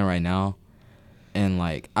meal plan right now, and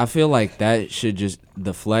like I feel like that should just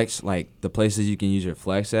the flex, like the places you can use your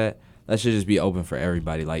flex at, that should just be open for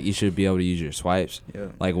everybody. Like you should be able to use your swipes. Yeah.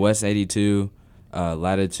 Like West 82,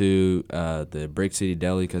 Latitude, the Brick City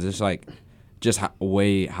Deli, because it's like just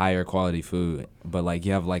way higher quality food, but like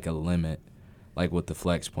you have like a limit, like with the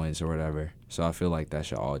flex points or whatever. So I feel like that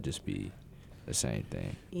should all just be the same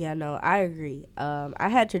thing. Yeah, no, I agree. I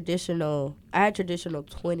had traditional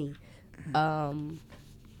 20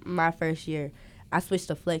 my first year. I switched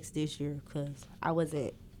to flex this year because I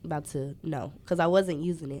wasn't because I wasn't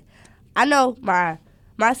using it. I know my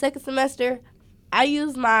second semester, I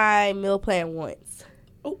used my meal plan once.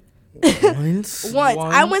 Once?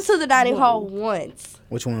 I went to the dining hall once.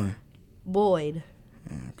 Which one? Boyd.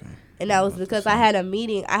 Okay. And that was because I had a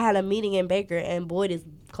meeting in Baker, and Boyd is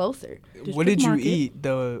closer. What did you eat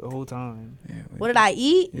the whole time? Yeah, What did I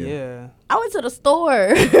eat? Yeah. I went to the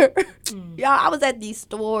store. Y'all, I was at the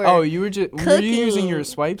store. Oh, were you using your cooking.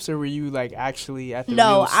 swipes, or were you like actually at the real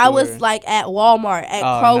No, store? I was like at Walmart, at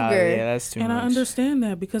Kroger. Yeah, that's too much. And I understand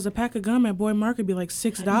that because a pack of gum at Boyd Market be like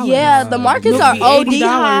 $6. Yeah, the markets Milk are be OD $80.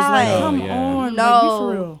 high. Like, come Yeah. on. No, Like, be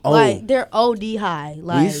for real. Oh. like they're OD high.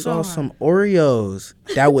 Like we saw some Oreos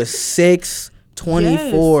that was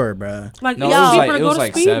 $6.24, bruh. Like, No, it's cheaper to it go was to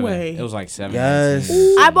like Speedway. 7. It was like 7. Yes.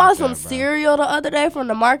 19, I bought some like that, bro. cereal the other day from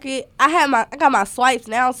the market. I got my swipes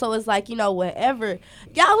now, so it's like, whatever.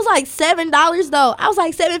 Yeah, it was like $7 though. I was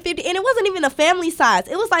like $7.50, and it wasn't even a family size.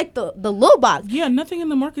 It was like the little box. Yeah, nothing in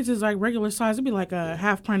the markets is like regular size. It'd be like a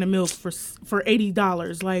half pint of milk for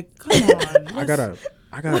 $80. Like, come on. I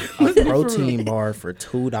got a protein bar for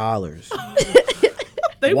 $2.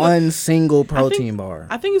 One single protein bar.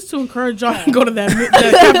 I think it's to encourage y'all to go to that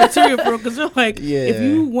cafeteria for because they're like, Yeah. if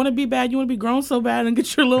you want to be bad, you want to be grown so bad and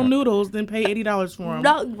get your little noodles, then pay $80 for them.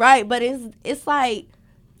 No, right, but it's like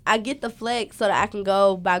I get the flex so that I can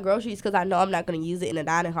go buy groceries because I know I'm not going to use it in the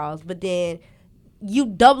dining halls. But then you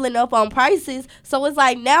doubling up on prices, so it's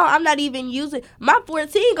like now I'm not even using my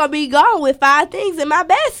 14 gonna be gone with 5 things in my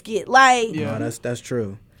basket. Like, No, that's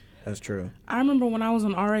true. That's true. I remember when I was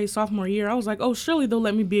in RA sophomore year, I was like, oh, surely they'll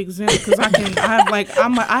let me be exempt because I'm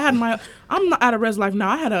not out of res life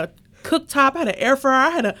now. I had a cooktop, I had an air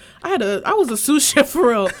fryer, I was a sous chef for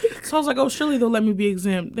real. So I was like, oh, surely they'll let me be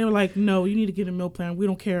exempt. They were like, no, you need to get a meal plan. We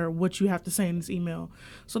don't care what you have to say in this email.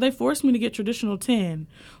 So they forced me to get traditional 10.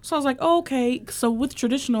 So I was like, oh, okay. So with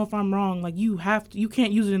traditional, if I'm wrong, like you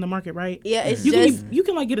can't use it in the market, right? yeah, it's You just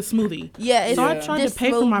can like get a smoothie. yeah. It's So I tried to just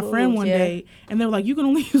pay for my smooth friend moves, one yeah. day, and they were like, you can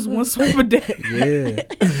only use one swipe a day. Yeah.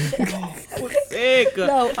 I was sick.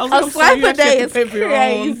 No, I was like, a I'm sorry, swipe you a actually day have is to pay for your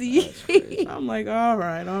own. crazy. I'm like, all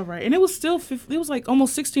right. And it was still it was like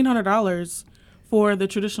almost $1,600 for the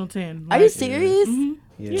traditional 10. Are you serious?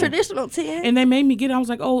 Yeah. Traditional 10? And they made me get it. I was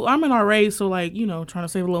like, oh, I'm an RA, so like, trying to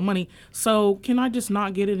save a little money. So can I just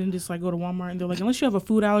not get it and just like go to Walmart? And they're like, unless you have a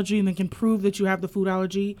food allergy and they can prove that you have the food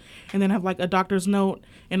allergy and then have like a doctor's note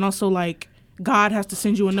and also like God has to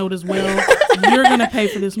send you a note as well. You're going to pay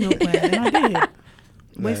for this meal plan. And I did.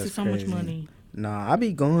 Wasted That's so much crazy. money. Nah, I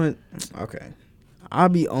be going. Okay. I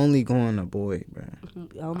be only going to Boyd, bro.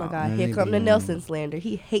 Oh my I God! only Here come the be Nelson on- slander.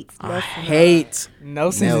 He hates I Nelson. hate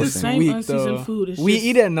Nelson Nelson. is Same sweet unseasoned though. food. It's We just-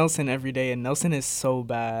 eat at Nelson every day, and Nelson is so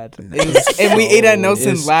bad. It's And we ate at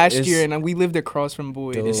Nelson It's- last it's- year, and we lived across from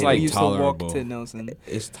Boyd. Dude. And It's, we like, used tolerable. to walk to Nelson.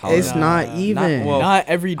 It's tolerable. It's not even. well, Not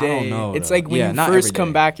every I don't day. know, It's though. like when Yeah, you not first every come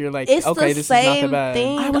day. back, you're like, It's okay, the this is not same that bad.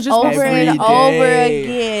 thing I was just over Every and over day.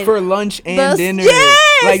 again. For lunch and The- dinner. Yes!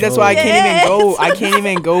 Like that's why I can't even go. Yes! I can't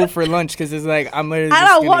even go for lunch because it's like I'm literally. I just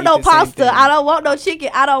don't gonna want eat no the same pasta. thing. I don't want no chicken.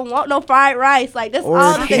 I don't want no fried rice. Like that's Or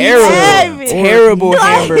all that they Terrible, have. terrible Like-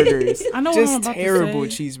 hamburgers. I know what I'm Just about to terrible say.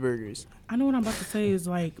 cheeseburgers. I know what I'm about to say is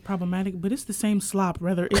like problematic, but it's the same slop.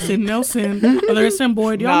 Whether it's in Nelson, whether it's in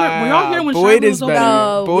Boyd. Y'all were y'all here when Boyd Shively is was over better. there?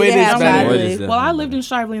 No, we Boyd didn't is have better. Boyd Shively. is Well, I definitely lived in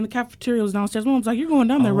Shively, and the cafeteria was downstairs. Mom was like, "You're going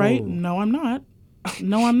down there, right?" Oh. No, I'm not.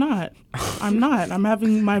 No, I'm not. I'm not. I'm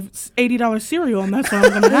having my $80 cereal, and that's what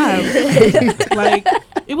I'm gonna have. Like,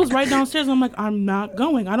 it was right downstairs. I'm like, I'm not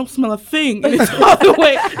going. I don't smell a thing. And it's all the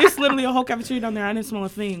way. It's literally a whole cafeteria down there. I didn't smell a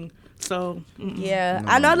thing. So Yeah, No.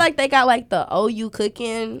 I know. Like they got like the OU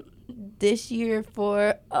cooking this year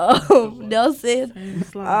for Nelson. same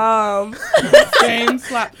slop. Same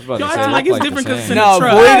slop. was about to Y'all say, acting like look it's like different the because it's same. in No, a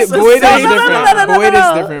truck. Boyd That's is the same. different. Boyd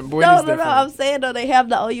is different. Boyd no, is no, no. different. I'm saying though they have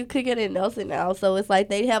the OU cooking in Nelson now, so it's like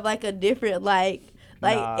they have like a different like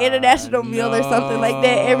Nah, international meal or something like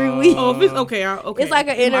that every week. Oh, if it's okay, okay. It's like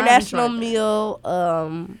an I haven't international tried that.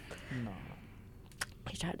 meal.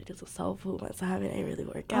 He tried to do some soul food one time and it didn't really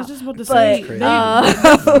work I was out. just about to But, say, crazy.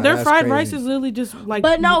 their That's fried crazy. rice is literally just like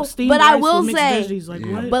But no, steamed but I rice will with mixed say- veggies. Like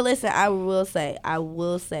Yeah. what? But listen, I will say,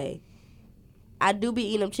 I do be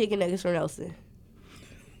eating them chicken nuggets from Nelson.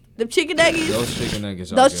 Them chicken nuggets, Those chicken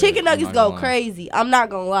nuggets. Are those good. chicken I'm nuggets not go gonna lie. crazy. I'm not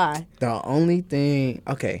gonna lie. The only thing,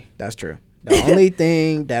 okay, that's true. The only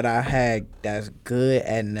thing that I had that's good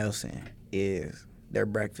at Nelson is their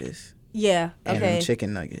breakfast Yeah. and Okay. them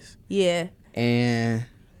chicken nuggets, Yeah. and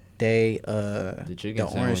they The chicken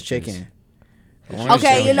the orange sandwiches. chicken. The Orange Okay,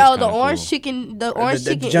 sandwich you is know the kinda orange cool. chicken. The The, orange the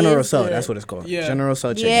chicken. General is So, good. that's what it's called. Yeah. General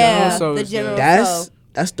So chicken. Yeah, General Tso the is good. General That's Tso.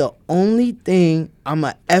 that's the only thing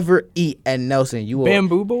I'ma ever eat at Nelson. You will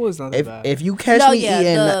Bamboo bowl is not that if bad. if you catch No, me yeah,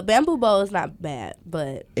 eating the bamboo bowl is not bad,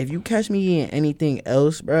 but if you catch me eating anything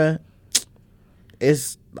else, bruh,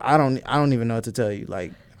 it's I don't even know what to tell you.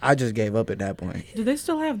 Like I just gave up at that point. Do they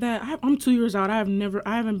still have that? I'm 2 years out. I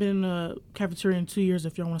haven't been in a cafeteria in 2 years.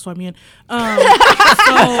 If y'all want to swipe me in, so just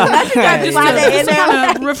slide to, that in just to there.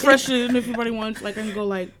 kind of refresh it, and if everybody wants, like I can go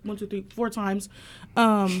like 1, 2, 3, 4 times.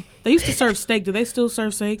 They used to serve steak. Do they still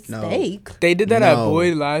serve steak? No. steak. They did that at No.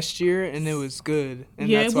 Boyd last year, and it was good. And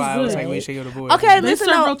Yeah, that's it was why I was good. like, we should go to Boyd. Okay, They listen,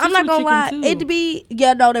 serve though, I'm not rotisserie gonna lie. chicken, too. It'd be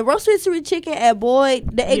the rotisserie chicken at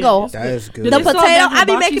Boyd. It Yeah, go. it's That is good. Do The they still have potato, that I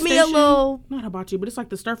be hibachi making me a station? little. Not hibachi, but it's like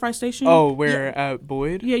the stir fry station. Oh, where at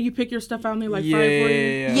Boyd? Yeah, you pick your stuff out and they like yeah, fry it for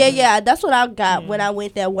you. yeah. Yeah, that's what I got Yeah. when I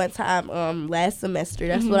went there one time last semester.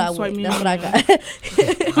 That's Mhm, what I swipe went. me That's in. what I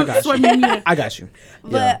got. I got Swipe you. me in, yeah. I got you.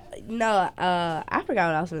 But no, I forgot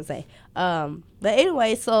what I was gonna say. But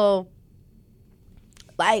anyway, so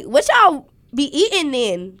like, what y'all be eating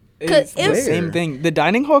then? It's the Where? same thing. The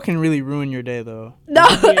dining hall can really ruin your day, though. No,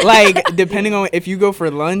 Like, depending on if you go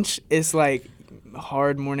for lunch, it's like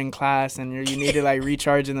hard morning class, and you need to like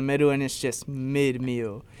recharge in the middle, and it's just mid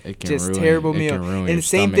meal. It can Just ruin, terrible it meal. Can ruin And your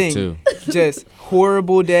same stomach thing. Too. Just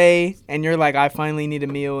horrible day, and you're like, I finally need a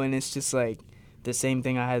meal, and it's just like the same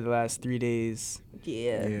thing I had the last 3 days.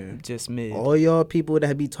 yeah. Just mid. All y'all people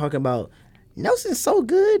that be talking about Nelson's so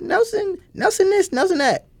good, Nelson this, Nelson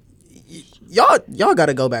that. Y'all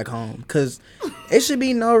gotta go back home, cause it should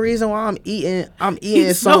be no reason why I'm eating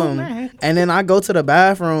He's so something, mad. and then I go to the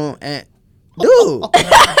bathroom and dude,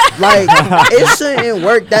 like it shouldn't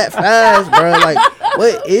work that fast, bro. Like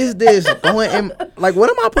what is this going in? Like what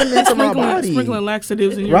am I putting into my body? Sprinkling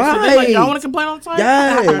laxatives in your Right. They're like, y'all want to complain all the time?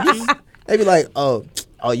 Yes. They be like, oh,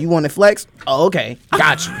 you want to flex? Oh, okay,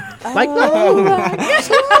 got you. Like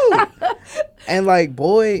no, and like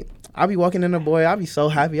boy, I be walking in the Boy, I be so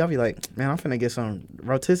happy. I be like, man, I'm finna get some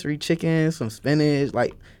rotisserie chicken, some spinach,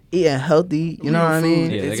 like eating healthy. You know what I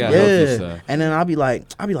mean? Yeah, they It's got good. healthy stuff. And then I'll be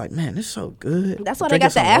like, man, this is so good. That's why they Drinking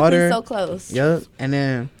got the some athletes water. so close. Yup. And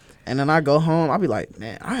then I go home. I'll be like,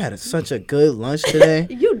 man, I had such a good lunch today.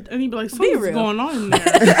 You, And he'd be like, Be something's real. going on in there.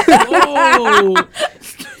 Whoa.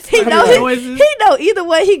 he know, like, noises. he know either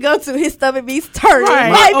way he go to, his stomach be turning. Right.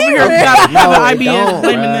 Like, Over be here, real. got No, the it IBS don't,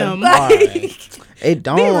 blaming bruh. them. Alright. It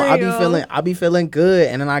don't. real. I be feeling good,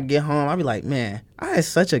 and then I get home. I be like, man, I had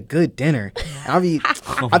such a good dinner. And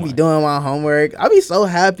I be doing my homework. I be so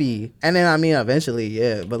happy, and then I mean, eventually,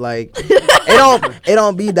 yeah. But like, it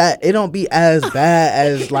don't be as bad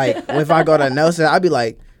as like if I go to Nelson. I be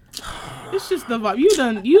like, It's just the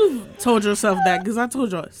vibe. You've told yourself that because I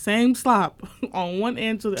told you same slop on one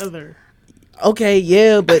end to the other. Okay,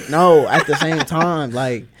 yeah, but no, at the same time,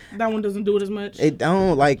 like That one doesn't do it as much. it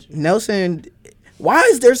don't like Nelson. Why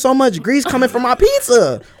is there so much grease coming from my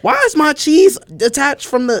pizza? Why is my cheese detached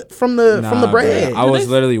from the bread? Man, I was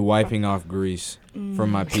literally wiping off grease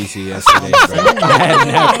from my PC yesterday, bro. I had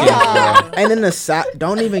napkins, bro. And then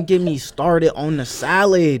don't even get me started on the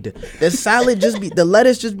salad. The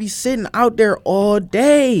lettuce just be sitting out there all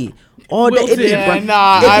day. All day. Wilted. Yeah,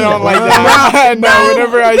 I don't like that. No,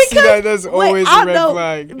 whenever I see that, that's always a red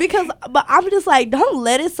flag. But I'm just like, don't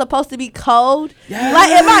let it supposed to be cold. Yes. Like,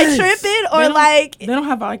 am I tripping or like? They don't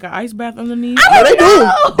have like an ice bath underneath.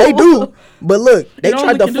 Oh, they do. But look, they It tried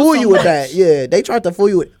only to can do fool so you with much. that. Yeah, they tried to fool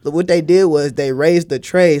you with. What they did was they raised the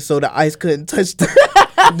tray so the ice couldn't touch the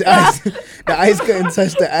ice couldn't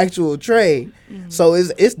touch the actual tray. So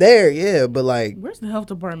it's there, yeah. But like, Where's the health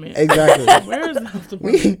department? exactly. Where's the health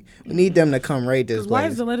department? We need them to come raid this 'Cause why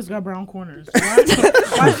place. is the lettuce got brown corners? Why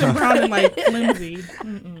is it brown and like flimsy?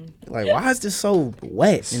 Mm-mm. Like, why is this so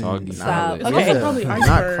wet? and Soggy salad. Okay, yeah, it's probably not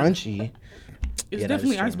iceberg. crunchy. It's Yeah, that's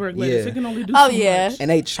definitely true. iceberg lettuce. Yeah. It can only do Oh, so yeah. much. And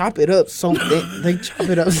they chop it up so they chop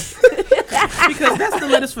it up. Because that's the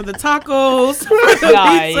lettuce for the tacos, for the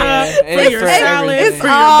Nah, pizza, yeah. for It's your for salad, everything. for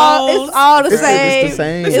your bowls. It's all the It's same. the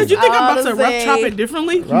same. Did you think I'm all about to the rough chop same. it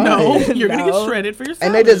differently? Right. No, you're gonna No. get shredded for your salad.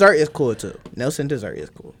 And their dessert is cool too. Nelson dessert is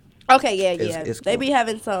cool. Okay, yeah. It's They cool. be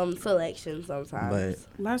having some selection sometimes.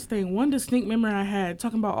 But Last thing, one distinct memory I had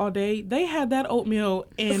talking about all day, they had that oatmeal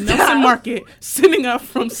in Nelson Market sitting up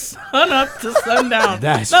from sun up to sundown.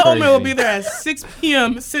 That's that oatmeal would crazy. be there at 6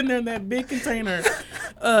 p.m. sitting there in that big container.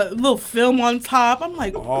 Little film on top. I'm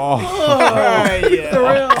like, Oh, Yeah. for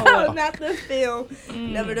real. Not the film.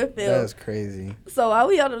 Never the film. that's crazy. So while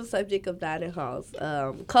we on the subject of dining halls,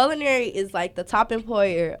 culinary is like the top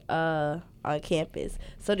employer on campus.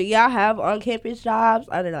 So do y'all have on-campus jobs?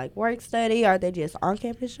 Are they like work study? Are they just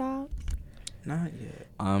on-campus jobs? Not yet.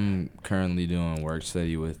 I'm currently doing work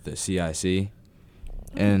study with the CIC,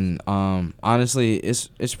 and honestly, it's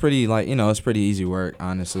pretty it's pretty easy work.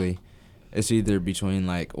 Honestly, it's either between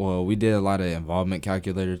we did a lot of involvement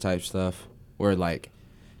calculator type stuff where it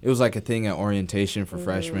was like a thing at orientation for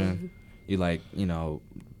freshmen. You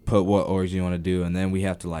put what orgs you want to do, and then we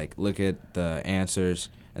have to look at the answers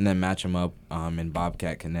and then match them up in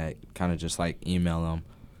Bobcat Connect, kind of just email them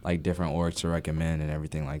different orgs to recommend and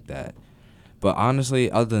everything like that. But honestly,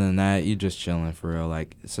 other than that, you just chilling for real.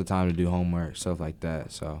 It's a time to do homework, stuff like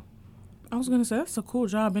that. So I was gonna say that's a cool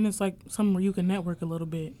job, and it's like something where you can network a little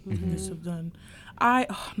bit. This is done. Now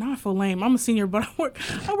I feel lame. I'm a senior, but I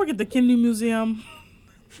work at the Kennedy Museum.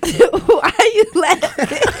 Why are you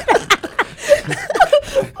laughing?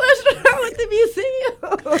 What's wrong with the museum?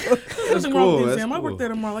 Nothing wrong with the museum. I work there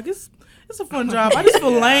tomorrow. It's a fun job. I just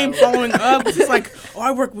feel lame following up. It's like,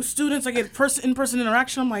 I work with students. I get in-person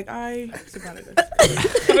interaction. I'm like, I sit behind a desk.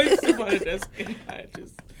 I sit behind a desk and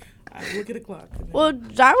I look at the clock. Well,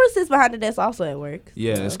 Jireh sits behind the desk also at work.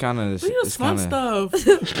 yeah, it's kind of But it's fun stuff.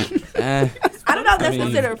 I don't know if that's mean-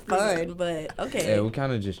 considered fun, but okay. Yeah, we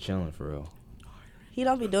kind of just chilling for real. He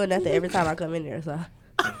don't be doing nothing every time I come in there, so.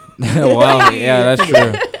 Well, yeah, that's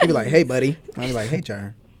true. He'd be like, "Hey, buddy." I'd be like, "Hey,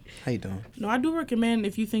 Jar, how you doing?" No, I do recommend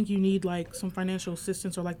if you think you need some financial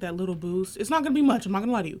assistance or that little boost. It's not gonna be much. I'm not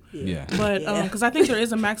gonna lie to you. Yeah. But Yeah. because I think there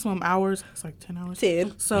is a maximum hours. It's 10 hours.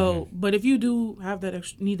 10. So, but if you do have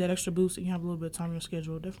need that extra boost and you have a little bit of time in your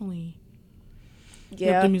schedule, definitely hit up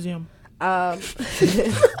Yeah. the museum.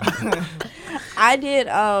 I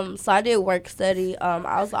did work study.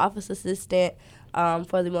 I was the office assistant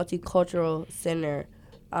for the Multicultural Center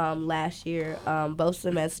last year, both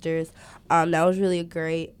semesters. That was really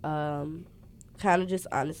great. Kind of just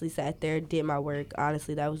honestly sat there, did my work.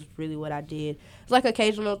 Honestly, that was really what I did. It's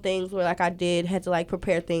occasional things where I had to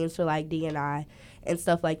prepare things for D&I and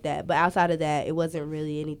stuff like that. But outside of that, it wasn't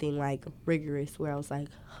really anything rigorous where I was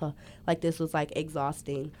this was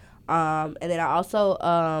exhausting. And then I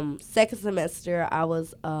also second semester I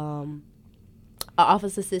was an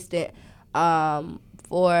office assistant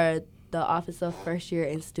for the Office of First Year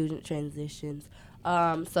and Student Transitions.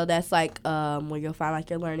 So that's where you'll find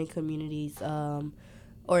your learning communities,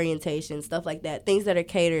 orientation, stuff like that. Things that are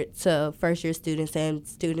catered to first year students and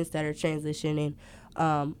students that are transitioning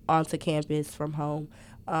onto campus from home.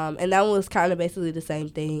 And that one was kind of basically the same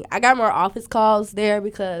thing. I got more office calls there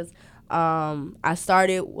because I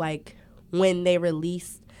started when they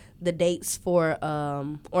released the dates for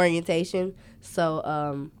orientation.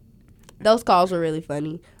 So those calls were really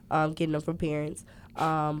funny, getting them from parents.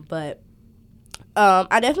 But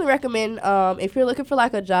I definitely recommend if you're looking for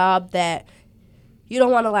a job that you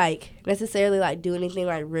don't want to like necessarily like do anything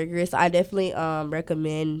like rigorous, I definitely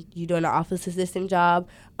recommend you doing an office assistant job.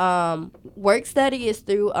 Work study is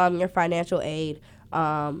through your financial aid.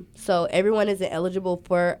 So everyone isn't eligible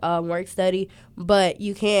for work study, but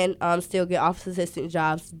you can still get office assistant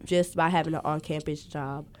jobs just by having an on-campus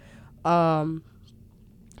job. Do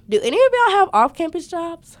any of y'all have off-campus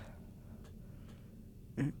jobs?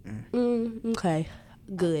 Okay,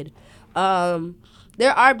 good.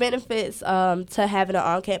 There are benefits to having an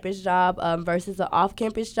on-campus job versus an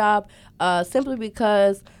off-campus job, simply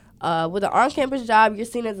because with an on-campus job, you're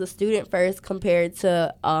seen as a student first compared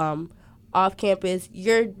to off-campus,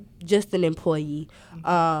 you're just an employee.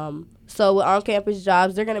 So with on-campus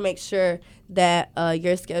jobs, they're going to make sure that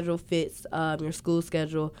your schedule fits your school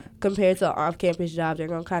schedule. Compared to an off-campus job, they're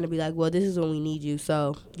going to kind of be like, well, this is when we need you,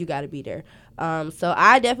 so you got to be there. So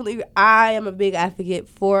I am a big advocate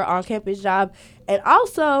for on-campus job. And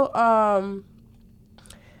also,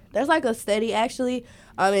 there's like a study actually,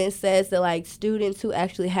 and it says that like students who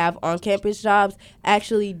actually have on-campus jobs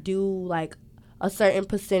actually do like a certain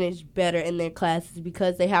percentage better in their classes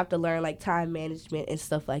because they have to learn like time management and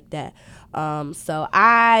stuff like that. So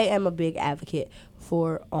I am a big advocate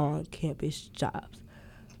for on-campus jobs.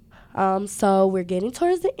 So we're getting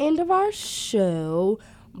towards the end of our show,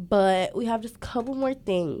 but we have just a couple more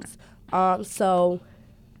things. So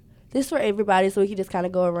this is for everybody, so we can just kind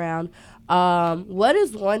of go around. What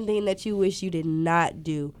is one thing that you wish you did not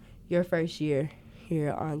do your first year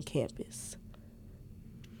here on campus?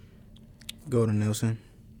 Go to Nelson.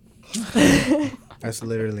 That's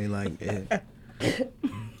literally like it.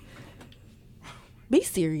 Be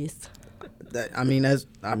serious. I'm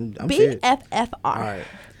serious. BFFR. All right.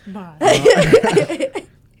 Bye.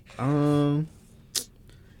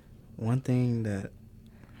 One thing that,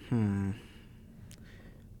 I'm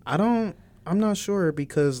not sure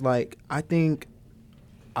because like I think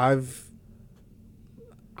I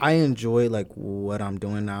enjoy like what I'm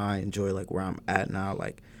doing now. I enjoy like where I'm at now,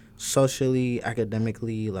 like socially,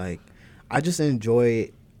 academically, like I just enjoy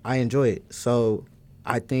it. I enjoy it. So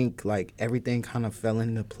I think like everything kind of fell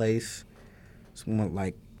into place. So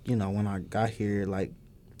like, you know, when I got here, like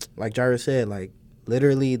Jireh said, like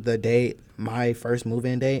literally the day, my first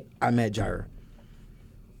move-in day, I met Jireh.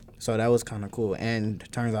 So that was kind of cool. And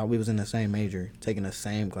turns out we was in the same major, taking the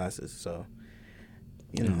same classes. So,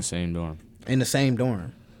 you know. In the same dorm. In the same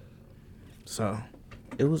dorm. So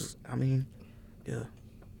it was, yeah.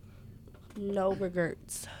 No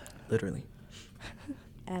regrets. Literally.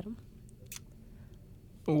 Adam?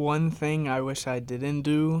 One thing I wish I didn't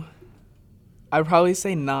do, I'd probably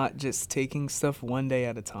say not just taking stuff one day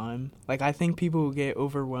at a time. Like, I think people get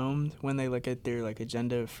overwhelmed when they look at their, like,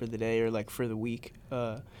 agenda for the day or, like, for the week.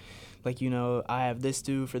 Like, you know, I have this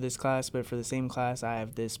due for this class, but for the same class, I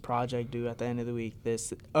have this project due at the end of the week.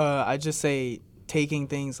 I just say taking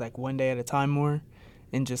things, like, one day at a time more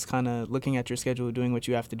and just kind of looking at your schedule, doing what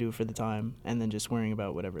you have to do for the time, and then just worrying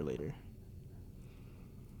about whatever later.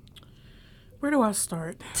 Where do I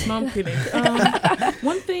start? No, I'm kidding.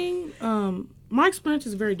 One thing, my experience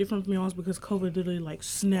is very different from y'all's because COVID literally like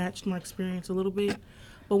snatched my experience a little bit.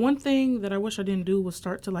 But one thing that I wish I didn't do was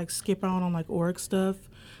start to like skip out on like org stuff,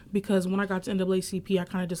 because when I got to NAACP, I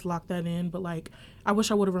kind of just locked that in. But like, I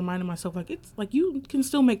wish I would have reminded myself like it's like you can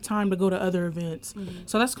still make time to go to other events. Mm-hmm.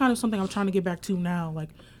 So that's kind of something I'm trying to get back to now.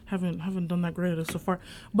 Like, haven't done that great so far,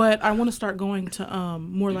 but I want to start going to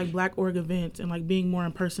more like Black org events and like being more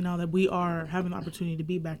in person now that we are having the opportunity to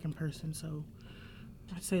be back in person. So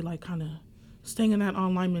I'd say like kind of staying in that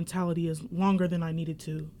online mentality is longer than I needed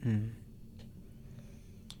to.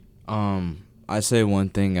 I say one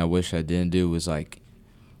thing I wish I didn't do was like,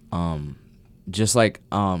 just like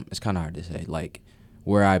it's kind of hard to say like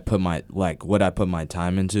where I put my like what I put my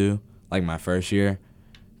time into like my first year,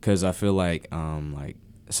 because I feel like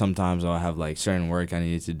sometimes I'll have like certain work I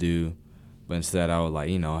needed to do, but instead I would like,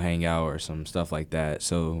 you know, hang out or some stuff like that.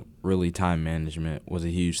 So really time management was a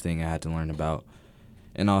huge thing I had to learn about.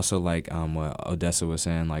 And also like what Odessa was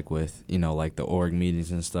saying, like with, you know, like the org meetings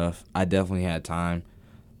and stuff, I definitely had time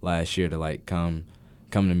last year to like come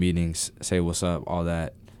to meetings, say what's up, all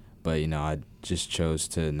that. But, you know, I just chose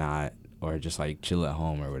to not, or just like chill at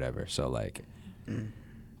home or whatever. So like,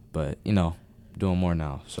 but, you know, doing more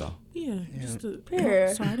now, so. Yeah, just to,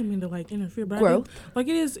 Fair. sorry, I didn't mean to like interfere, but Growth. it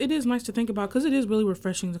is nice to think about because it is really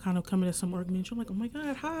refreshing to kind of come into some org meetings. You're like, oh my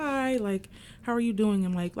God, hi, like, how are you doing?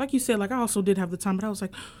 And like you said, like I also did have the time, but I was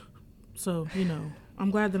like, so you know,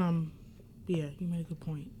 I'm glad that you made a good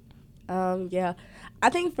point. Yeah, I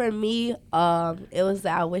think for me, it was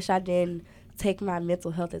that I wish I didn't take my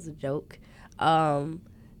mental health as a joke,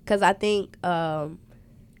 because I think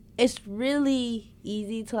it it's really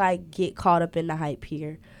easy to like get caught up in the hype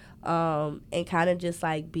here, and kind of just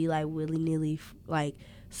like be like willy nilly, like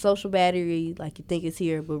social battery, like you think it's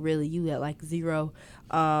here, but really you at like 0.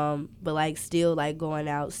 But like still like going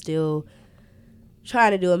out, still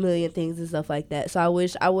trying to do a million things and stuff like that. So I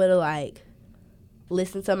wish I would have like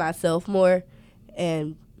listened to myself more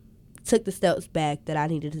and took the steps back that I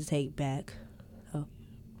needed to take back. So.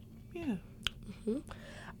 Yeah.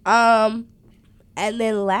 Mm-hmm. And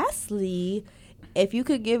then lastly, if you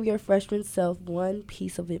could give your freshman self one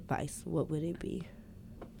piece of advice, what would it be?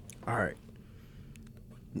 All right.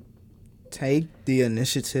 Take the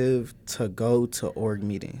initiative to go to org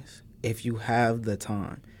meetings if you have the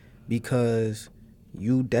time, because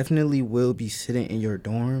you definitely will be sitting in your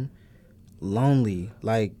dorm lonely,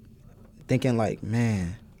 like thinking like,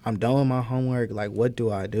 man, I'm done with my homework, like what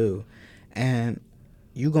do I do? And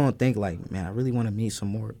you gonna think like, man, I really want to meet some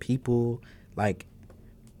more people. Like,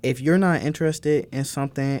 if you're not interested in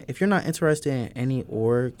something, if you're not interested in any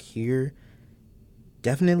org here,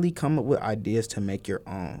 definitely come up with ideas to make your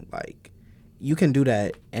own. Like, you can do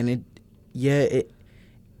that, and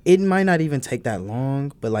it might not even take that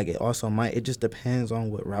long, but like it also might. It just depends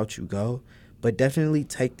on what route you go. But definitely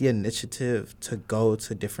take the initiative to go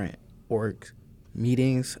to different org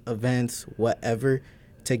meetings, events, whatever,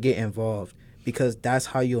 to get involved, because that's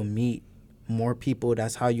how you'll meet more people.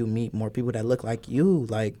 That's how you meet more people that look like you.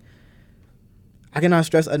 Like, I cannot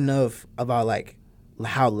stress enough about like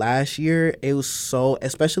how last year it was so,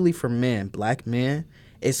 especially for men, black men,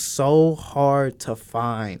 it's so hard to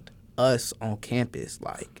find us on campus.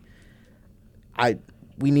 Like,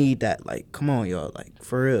 we need that. Like, come on, y'all. Like,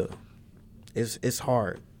 for real, it's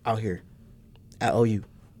hard out here at OU.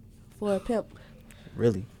 For a pimp.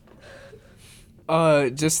 Really.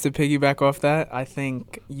 Just to piggyback off that, I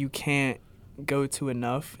think you can't go to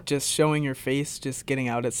enough. Just showing your face, just getting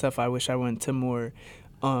out at stuff. I wish I went to more,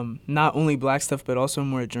 not only black stuff, but also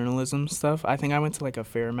more journalism stuff. I think I went to like a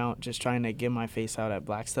fair amount just trying to get my face out at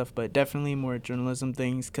black stuff, but definitely more journalism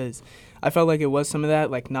things, because I felt like it was some of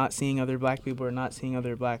that, like not seeing other black people or not seeing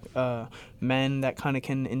other black men that kind of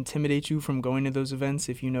can intimidate you from going to those events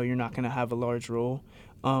if you know you're not going to have a large role.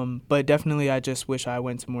 But definitely I just wish I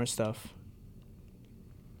went to more stuff.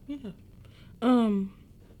 Yeah.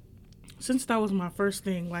 Since that was my first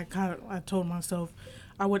thing, like I told myself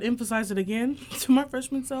I would emphasize it again to my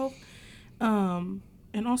freshman self. And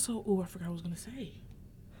also, I forgot what I was going to say.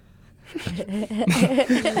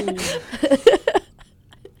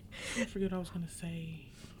 I forget what I was going to say.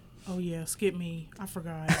 Oh, yeah, skip me. I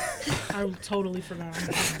forgot. I totally forgot. I'm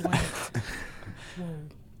just blanked. Whoa.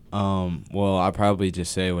 Well, I probably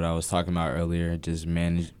just say what I was talking about earlier. Just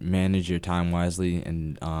manage your time wisely,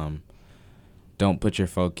 and don't put your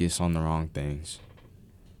focus on the wrong things.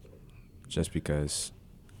 Just because,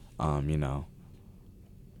 you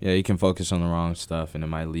can focus on the wrong stuff, and it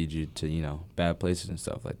might lead you to, bad places and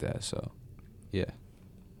stuff like that. So, yeah.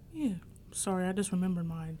 Yeah. Sorry, I just remembered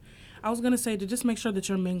mine. I was going to say to just make sure that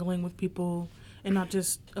you're mingling with people and not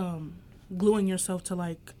just gluing yourself to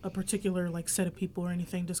like a particular like set of people or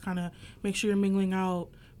anything. Just kind of make sure you're mingling out,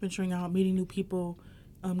 venturing out, meeting new people,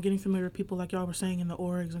 getting familiar with people like y'all were saying in the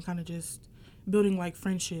orgs, and kind of just building like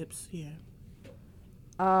friendships. Yeah.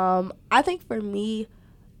 I think for me,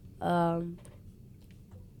 I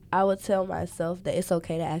would tell myself that it's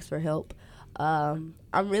okay to ask for help. I'm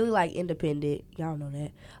really like independent. Y'all know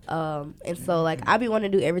that. And so like I be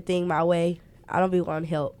wanting to do everything my way. I don't be wanting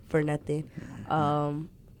help for nothing. Sorry.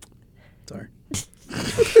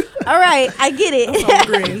 All right, I get it.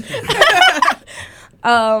 I'm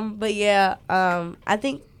so but yeah, I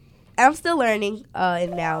think I'm still learning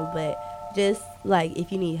and now, but just like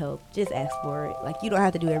if you need help, just ask for it. Like you don't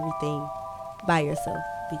have to do everything by yourself,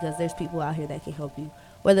 because there's people out here that can help you.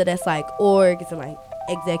 Whether that's like orgs and like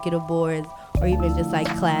executive boards, or even just like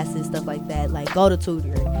classes, stuff like that. Like go to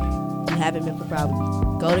tutoring. You haven't mental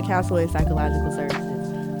problems, go to counseling and psychological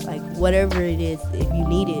services. Like whatever it is, if you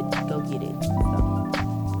need it, go get it. So.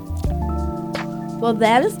 Well,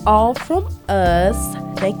 that is all from us.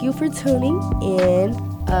 Thank you for tuning in.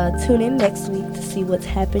 Tune in next week to see what's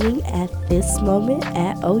happening at this moment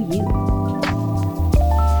at OU.